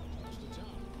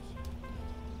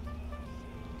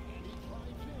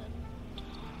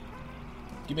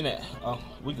 Give me that. Oh,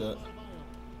 we good.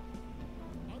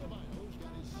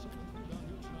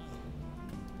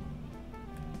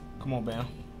 Come on, Bam.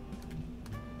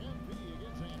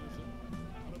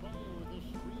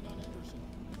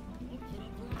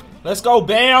 Let's go,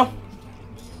 Bam.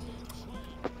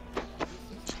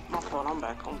 My fault, I'm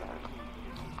back.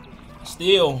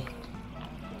 Still.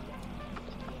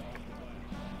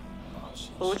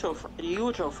 So you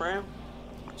with your friend?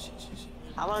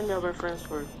 How long y'all been friends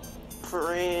for?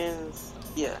 Friends?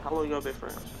 Yeah, how long y'all been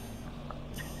friends?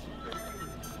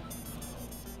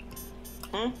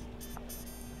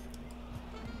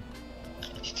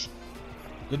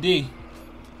 Good D.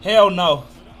 Hell no.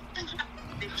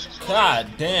 God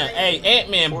damn. Hey,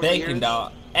 Ant-Man bacon,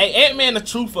 dog. Hey, Ant-Man the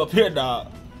truth up here, dog.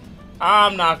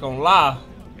 I'm not gonna lie.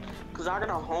 Cause I got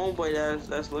a homeboy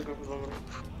that's looking for someone.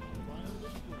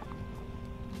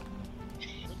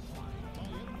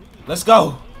 Let's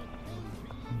go.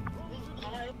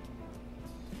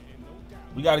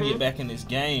 We gotta get back in this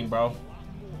game, bro.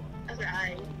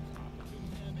 Okay.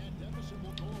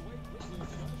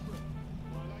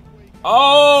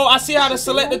 Oh, I see how to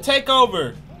select the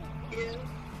takeover. Yeah.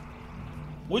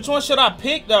 Which one should I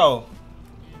pick, though?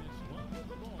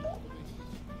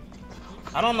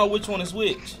 I don't know which one is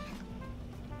which.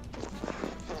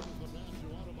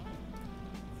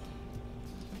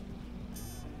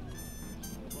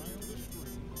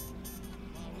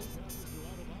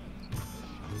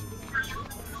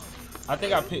 I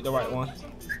think I picked the right one.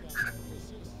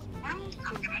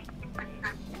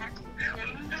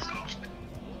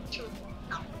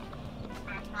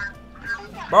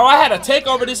 Bro, I had a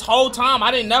takeover this whole time.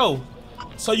 I didn't know.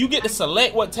 So you get to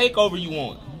select what takeover you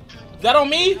want. Is that on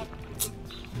me?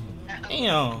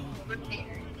 Damn.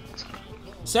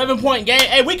 7-point game.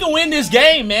 Hey, we can win this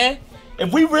game, man.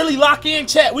 If we really lock in,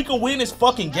 chat, we can win this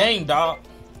fucking game, dog.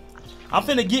 I'm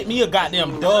finna get me a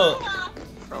goddamn dub.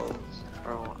 Bro,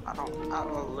 I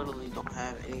literally don't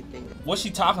have anything. What's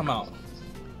she talking about?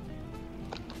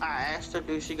 I asked her,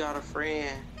 dude, she got a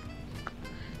friend.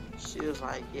 She was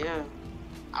like, yeah.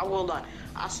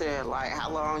 I said, like, how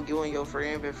long you and your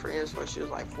friend been friends for? She was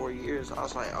like 4 years. I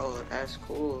was like, oh, that's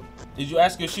cool. Did you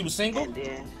ask her if she was single? And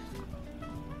then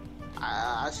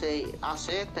I said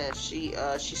that she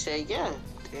said yeah.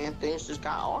 And things just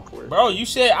got awkward. Bro, you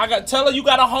said tell her you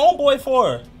got a homeboy for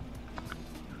her.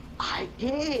 I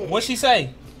did. What'd she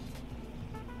say?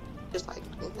 Just like,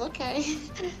 okay.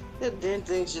 And then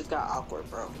things just got awkward,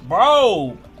 bro.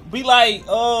 Bro, be like,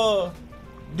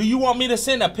 do you want me to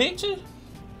send a picture?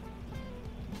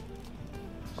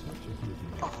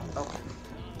 Okay.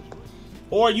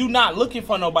 Or are you not looking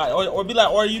for nobody? Or be like,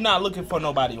 or are you not looking for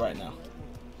nobody right now?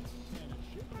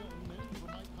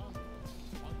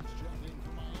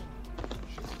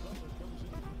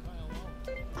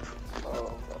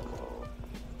 Oh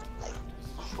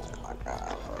my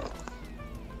God.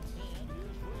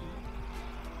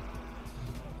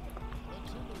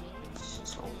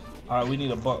 Alright, we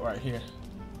need a buck right here.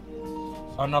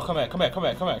 Oh no, come back, come back, come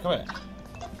back, come back, come back.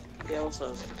 Yeah, what's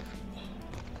up?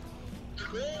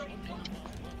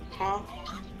 Huh?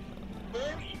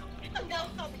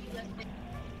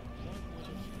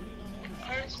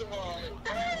 First of all,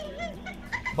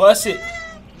 Bust it.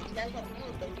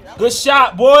 Good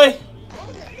shot, boy.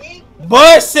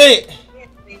 Bust it.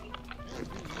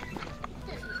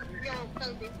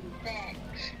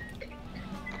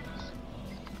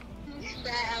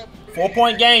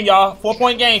 4-point game, y'all.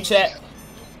 4-point game, chat.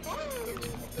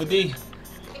 Good D.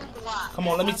 Come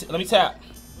on, let me tap.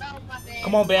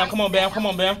 Come on, Bam. Come on, Bam. Come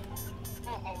on, Bam.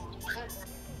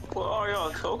 What are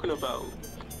y'all talking about?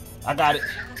 I got it.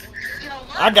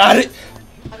 I got it.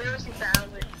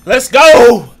 Let's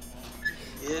go.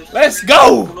 Let's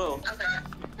go.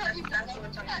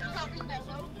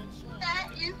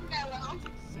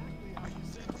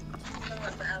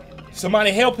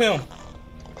 Somebody help him.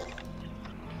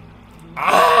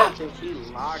 Ah!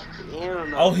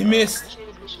 Oh, he missed.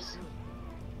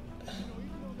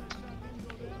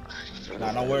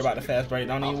 Nah, don't worry about the fast break.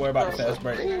 Don't even worry about the fast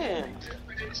break.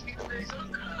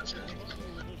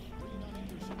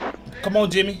 Come on,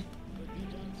 Jimmy.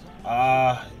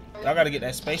 Y'all gotta get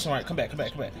that spacing right. Come back, come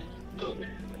back, come back.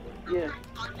 Yeah.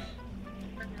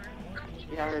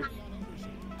 Yeah.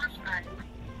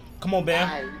 Come on,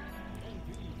 Bam.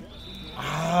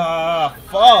 Ah,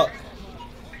 fuck.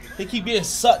 They keep getting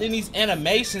sucked in these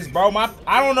animations, bro.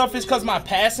 I don't know if it's cause my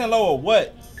passing low or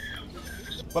what.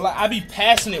 But like I be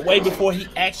passing it way before he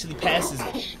actually passes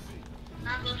it.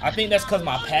 I think that's cause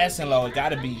my passing low. It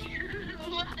gotta be.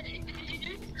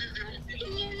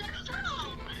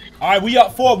 Alright, we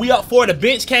up 4. We up 4. The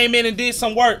bench came in and did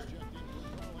some work.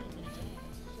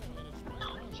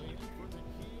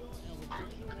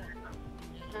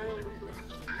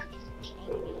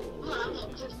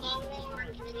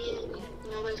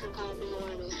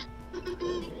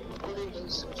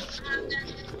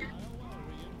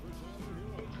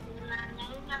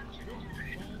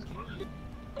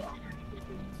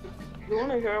 You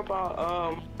wanna hear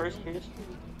about first kiss?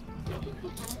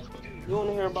 You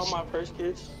wanna hear about my first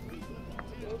kiss?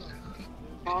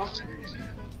 Huh?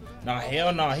 Nah,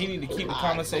 hell no. He need to keep the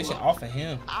conversation off of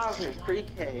him. I was in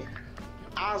pre-K.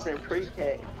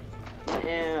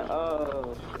 And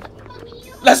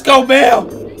let's go, Bam!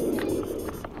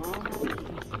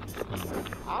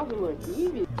 I was a little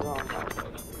devious.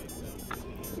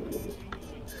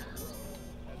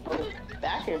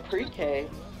 Back in pre-K,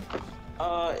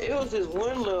 it was this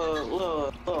one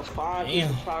little 5 piece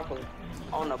of chocolate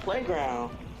on the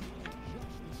playground.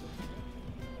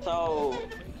 So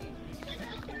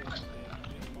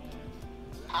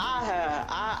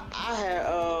I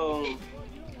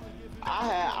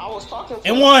was talking to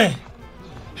N1.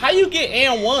 How you get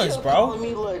N1s, bro? Calling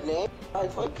me little name,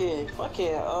 like fucking,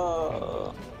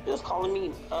 he was calling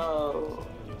me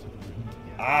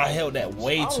I held that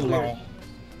way too long.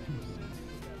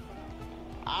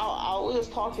 I was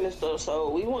talking and stuff, so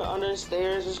we went under the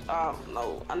stairs,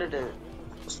 under the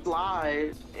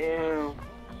slide, and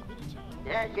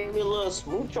Dad gave me a little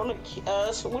smooch on the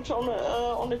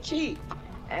cheek,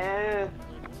 and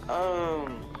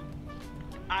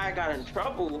I got in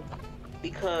trouble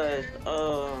because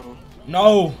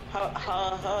no,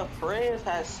 her friends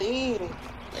had seen,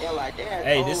 and like that.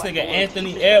 Hey, this nigga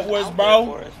Anthony Edwards,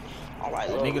 bro. Like,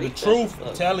 nigga, the truth,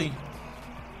 tell you.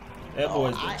 That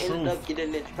boy's the I truth. ended up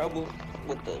getting in trouble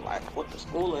with the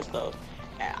school and stuff,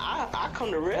 and I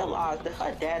come to realize that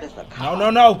her dad is a cop.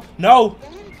 No.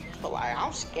 But like,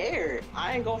 I'm scared.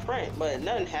 I ain't gonna front, but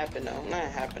nothing happened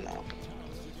though.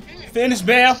 Finish,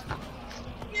 Bam.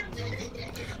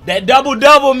 That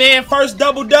double, man. First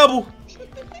double.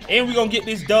 And we gonna get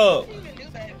this dub.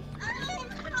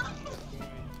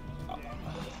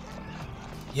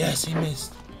 Yes, he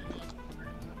missed.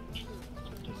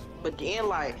 But then,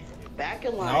 like, back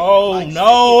in like,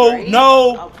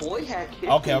 no. A boy had kissed me.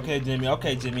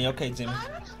 Okay, Jimmy.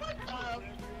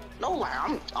 No, like,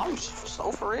 I'm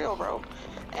so for real, bro.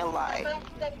 And like,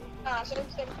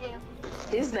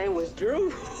 his name was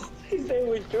Drew. This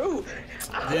nigga.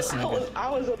 I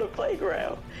was on the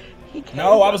playground.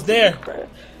 I was there.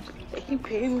 He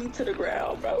pinned me to the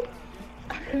ground, bro.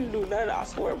 I couldn't do nothing. I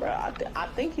swear, bro. I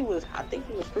think he was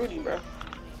fruity, bro.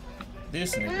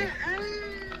 This nigga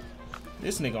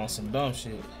on some dumb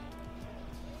shit.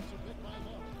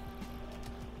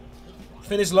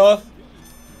 Finish, love.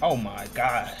 Oh my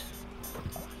god.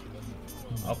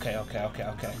 Okay.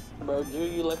 Bro, Drew,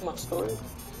 you like my story?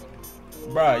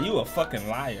 Bro, you a fucking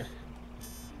liar.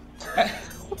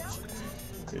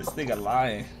 This nigga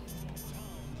lying.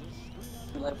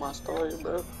 You like my story,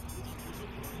 bro?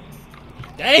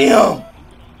 Damn.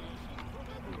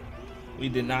 We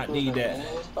did not need that.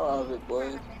 Stop it, boy.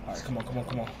 All right, come on, come on,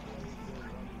 come on.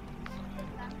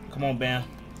 Come on, Bam.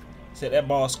 Set that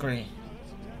ball screen.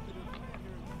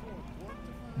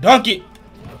 Dunk it.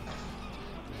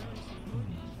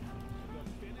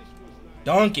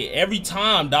 Dunk it every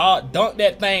time, dog. Dunk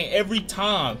that thing every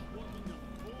time.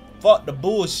 Fuck the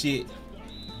bullshit.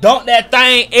 Dunk that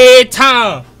thing every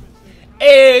time.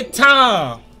 Every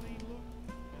time.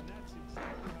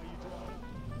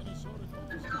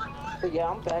 Yeah,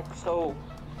 I'm back. So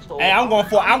Hey, I'm going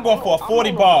for a 40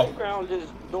 I'm ball. on the playground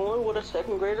just doing what a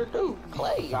second grader do.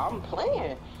 Play. I'm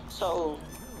playing. So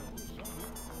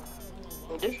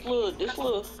this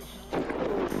little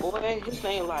boy, his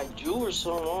name like Jew or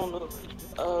something.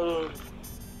 I don't know.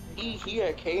 He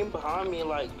had came behind me and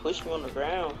like pushed me on the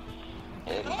ground.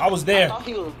 And I was there. I thought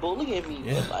he was bullying me,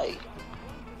 Yeah. but like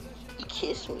he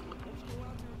kissed me.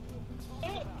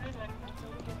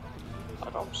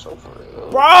 Like I'm so for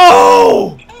real.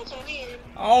 Bro!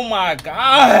 Oh my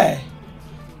god.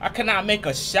 I cannot make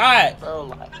a shot. Bro,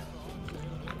 like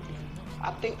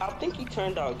I think he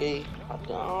turned out gay.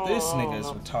 This nigga is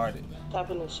retarded.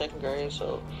 Happened in second grade,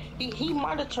 so he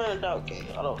might have turned out gay.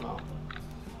 I don't know.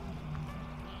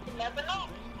 You never know.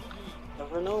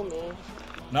 Never know, man.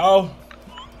 No.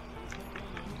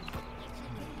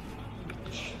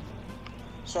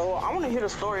 So I want to hear the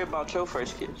story about your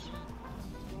first kiss.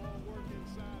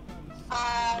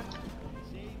 I'm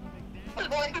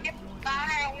going to get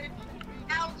my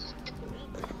house.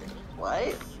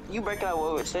 What? You breaking up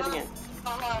what? Say it again.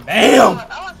 Bam!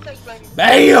 I want to take like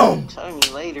Bam! Tell me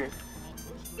later.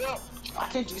 yo. Why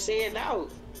can't you say it now?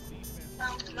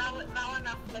 Now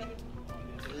enough later.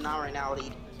 Not right now,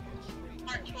 Lee.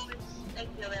 March 20th. Thank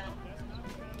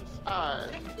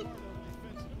you.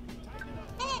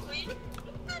 Oh, man.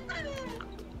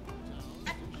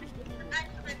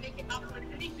 Actually, make it up with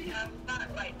anything.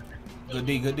 Not like. Good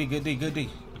D, good D, good D, good D.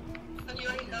 You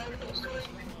already know the story.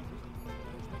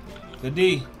 Good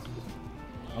D.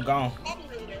 I'm gone.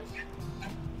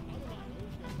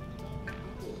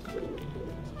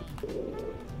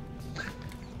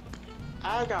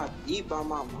 I got beat by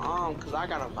my mom because I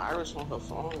got a virus on her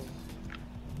phone.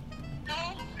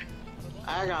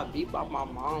 I got beat by my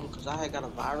mom because I had got a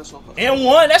virus on her phone.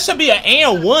 N1? That should be an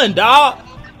N1, dog.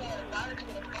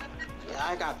 Yeah,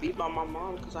 I got beat by my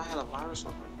mom because I had a virus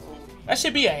on her phone. That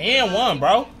should be an N1,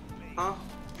 bro. Huh?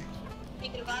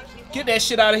 Get that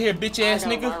shit out of here, bitch ass I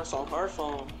got a nigga. virus on her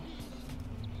phone.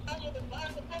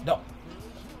 No.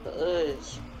 Why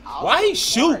Why he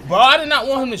shoot, bro? I did not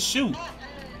want him to shoot.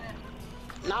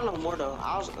 Not no more though.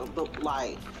 I was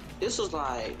like, this was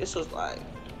like,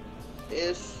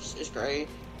 it's great.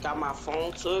 Got my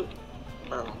phone took,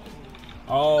 bro.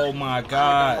 Oh my I got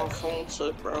god. my phone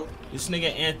took, bro. This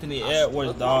nigga Anthony I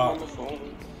Edwards, took my dog. mama's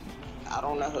phone. I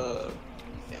don't know her.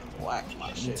 Whack my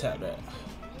Let me shit. tap that.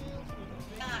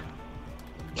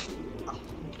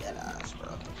 Dead ass,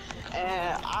 bro.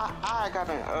 And I got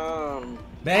an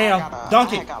Bam.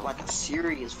 Dunk I it. got like a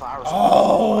serious virus.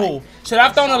 Oh. Should I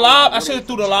have thrown the lob? I should have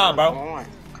threw the lob, bro. On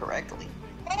correctly.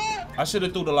 I should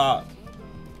have threw the lob.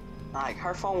 Like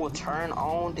her phone would turn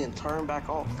on, then turn back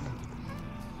off.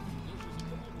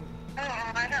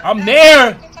 I'm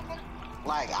there.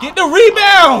 Like Get the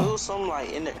rebound. It was something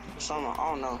like in there, some I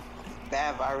don't know,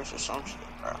 bad virus or some shit,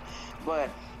 bro. But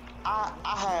I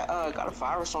had got a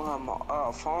virus on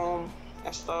her phone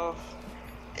and stuff,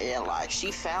 and like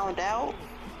she found out,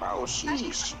 bro. She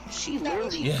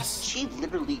literally Yes. she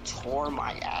literally tore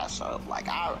my ass up. Like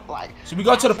Should we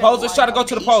go to the post? Let's try to go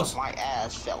to the post. My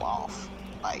ass fell off.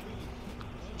 Like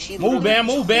she Move, literally Bam,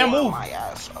 move, Bam, tore move. my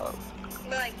ass up.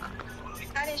 Like,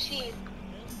 how did she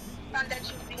find that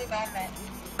she was being on that?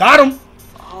 Got him.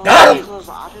 Oh, Got him. because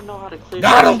I didn't know how to clear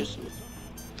Got that him. shit.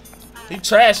 He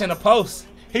trash in the post.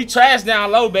 He trash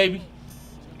down low, baby.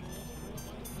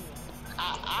 I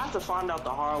have to find out the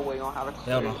hard way on how to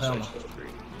clear Hell no, hell no. section 3.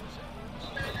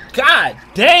 God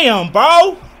damn, bro.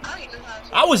 I don't even know how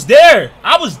to. I was there.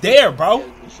 I was there, bro.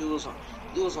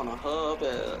 You was on a hub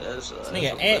as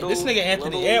This nigga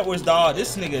Anthony Edwards, dog.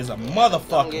 This nigga is a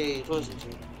motherfucker.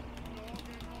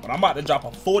 But I'm about to drop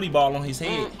a 40 ball on his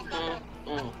head.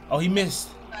 Oh, he missed.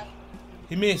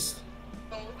 He missed.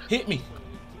 Hit me.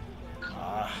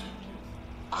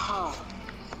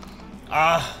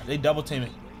 They double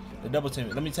teaming. They double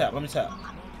teaming. Let me tap. Let me tap.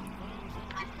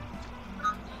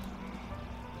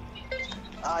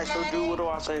 Alright, so dude, what do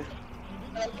I say?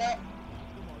 Like that.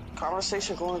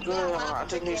 Conversation going good. I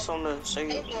just need something to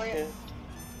say. Yeah.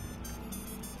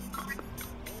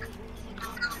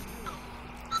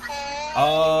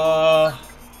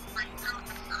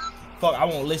 Fuck, I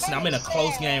won't listen. I'm in a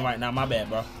close game right now. My bad,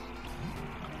 bro.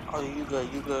 Oh, you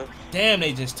good, you good. Damn,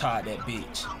 they just tied that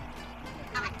bitch.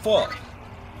 Fuck.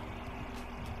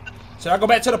 Should I go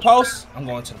back to the post? I'm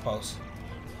going to the post.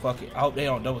 Fuck it. I hope they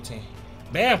don't double team.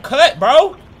 Bam, cut,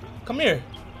 bro. Come here.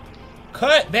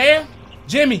 Cut, Bam.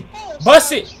 Jimmy,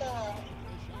 bust it.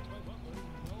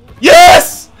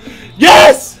 Yes!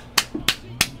 Yes!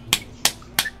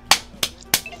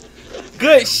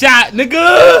 Good shot,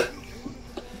 nigga.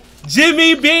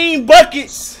 Jimmy Bean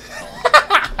buckets.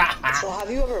 So have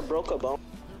you ever broke a bone?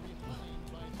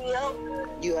 Yep.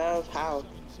 You have? How?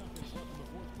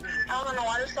 I was on the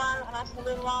water slide and I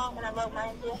slid wrong and I broke my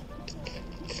ankle.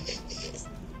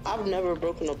 I've never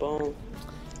broken a bone.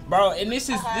 Bro, and this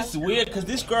is weird because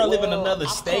this girl live in another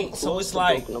state, so it's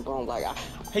like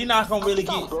he not gonna really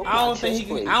get. I don't think he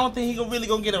gonna really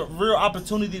gonna get a real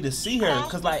opportunity to see her.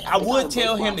 Cause like I would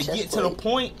tell him to get to the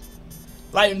point.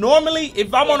 Like normally,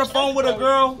 if I'm on the phone with a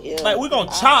girl, like we're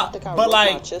gonna chop, but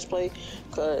like to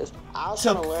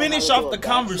finish off the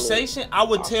conversation, I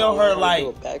would tell her like,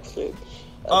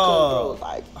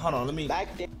 hold on, let me.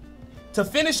 To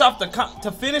finish off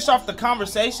the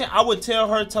conversation, I would tell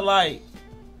her to like,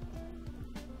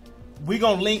 we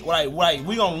gonna link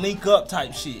we gonna link up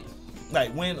type shit.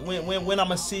 Like when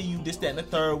I'ma see you, this, that, and the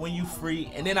third, when you free,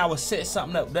 and then I would set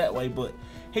something up that way. But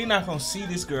he not gonna see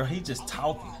this girl. He just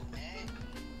talking.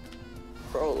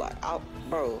 Bro, like I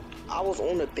was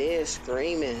on the bed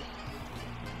screaming.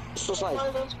 This was like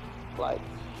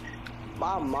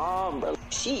my mom, bro.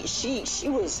 She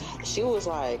was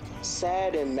like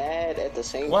sad and mad at the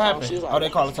same time. What happened? She was like, oh, they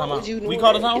called the timeout. We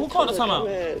called the timeout. Who called the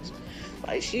timeout?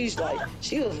 Like she was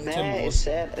mad and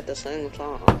sad at the same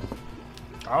time.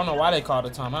 I don't know why they called the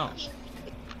timeout.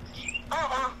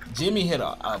 Jimmy hit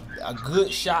a good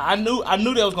shot. I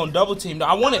knew they was gonna double team.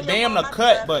 I wanted Bam to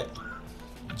cut, but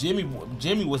Jimmy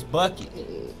was bucket.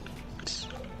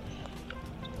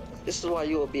 This is why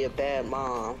you will be a bad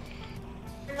mom.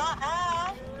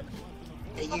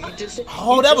 You just,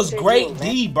 oh, that was great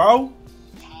D, bro.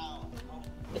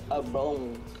 A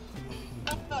bone.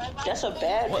 That's a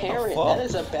bad parent. That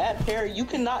is a bad parent. You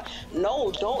cannot.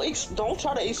 No, don't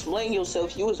try to explain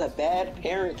yourself. You was a bad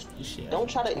parent. Don't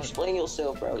try to explain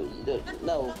yourself, bro.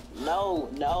 No.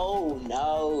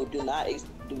 Do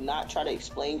not try to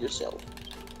explain yourself.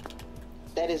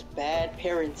 That is bad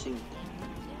parenting.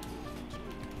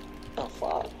 Oh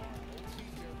fuck.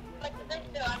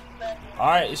 All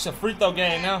right, it's a free throw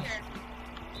game now.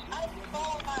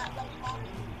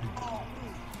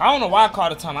 I don't know why I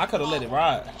called the time. I could have let it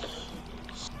ride.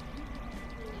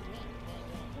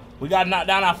 We got to knock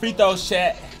down our free throws,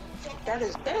 chat. That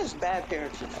is bad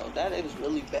parenting, though. That is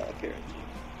really bad parenting.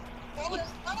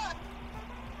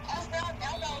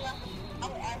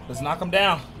 Let's knock them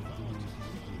down.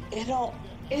 It don't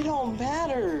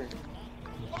matter.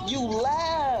 You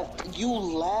laugh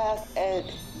at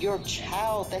your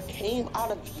child that came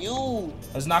out of you.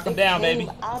 Let's knock them down, baby.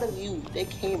 They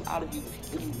came out of you.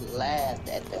 And you laughed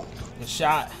at them. Good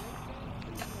shot.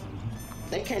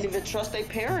 They can't even trust their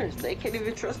parents.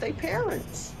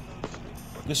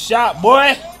 Good shot,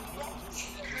 boy.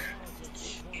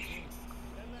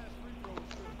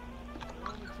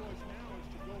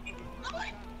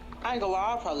 I ain't gonna lie,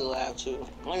 I'll probably laugh too.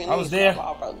 I was there.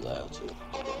 I'll probably laugh too.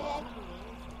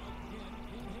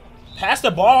 Pass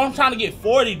the ball. I'm trying to get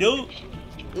 40, dude.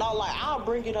 No, like I'll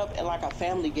bring it up at like a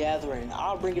family gathering. And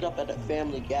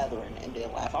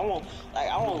then laugh. I won't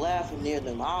laugh near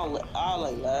them. I'll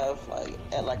like laugh like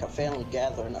at like a family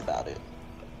gathering about it.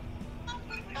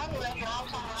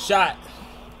 Shot.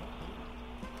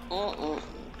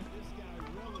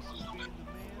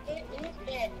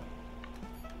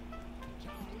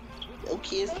 Your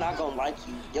kid's not gonna like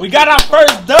you. We got our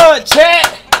first dub,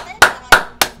 chat.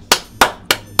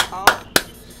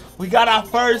 We got our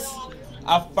first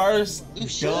You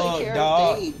should care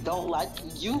dog. if they don't like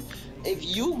you.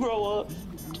 If you grow up,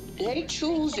 they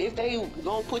choose if they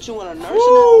gonna put you in a nursing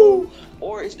home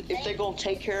or if they gonna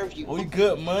take care of you. We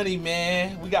good money,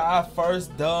 man. We got our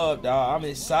first dub, dog. I'm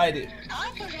excited.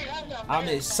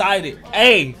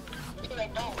 Hey,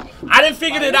 I didn't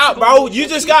figure it out, bro. You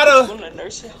just gotta,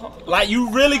 like,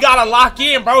 you really gotta lock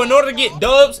in, bro. In order to get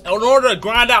dubs, in order to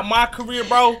grind out my career,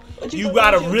 bro, you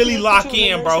gotta really lock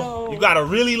in, bro. You gotta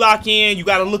really lock in. You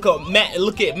gotta look at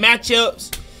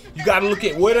matchups. You gotta look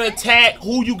at where to attack,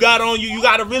 who you got on you. You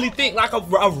gotta really think like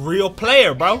a real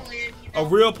player, bro. A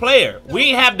real player. We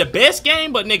ain't have the best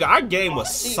game, but nigga, our game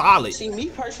was solid. See, me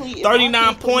personally,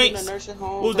 39 points.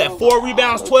 What was that? 4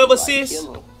 rebounds, 12 assists.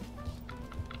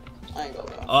 I ain't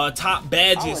gonna lie. Top I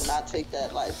badges. would not take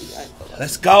that lightly.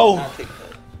 Let's go.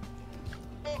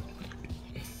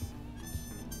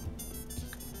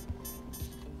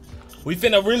 We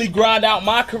finna really grind out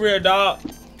my career, dog.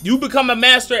 You become a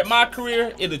master at my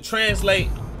career, it'll translate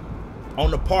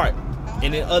on the part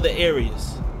and in other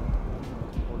areas.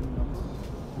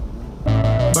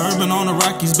 Bourbon on the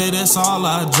Rockies, babe, that's all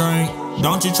I drink.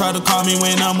 Don't you try to call me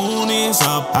when the moon is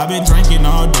up. I've been drinking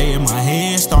all day and my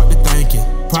head start to thinking.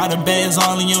 Prada bags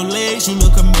all in your legs, you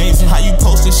look amazing. How you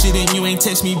posted shit and you ain't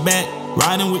text me back.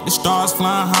 Riding with the stars,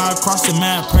 flying high across the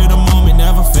map. Pray the moment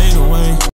never fade away.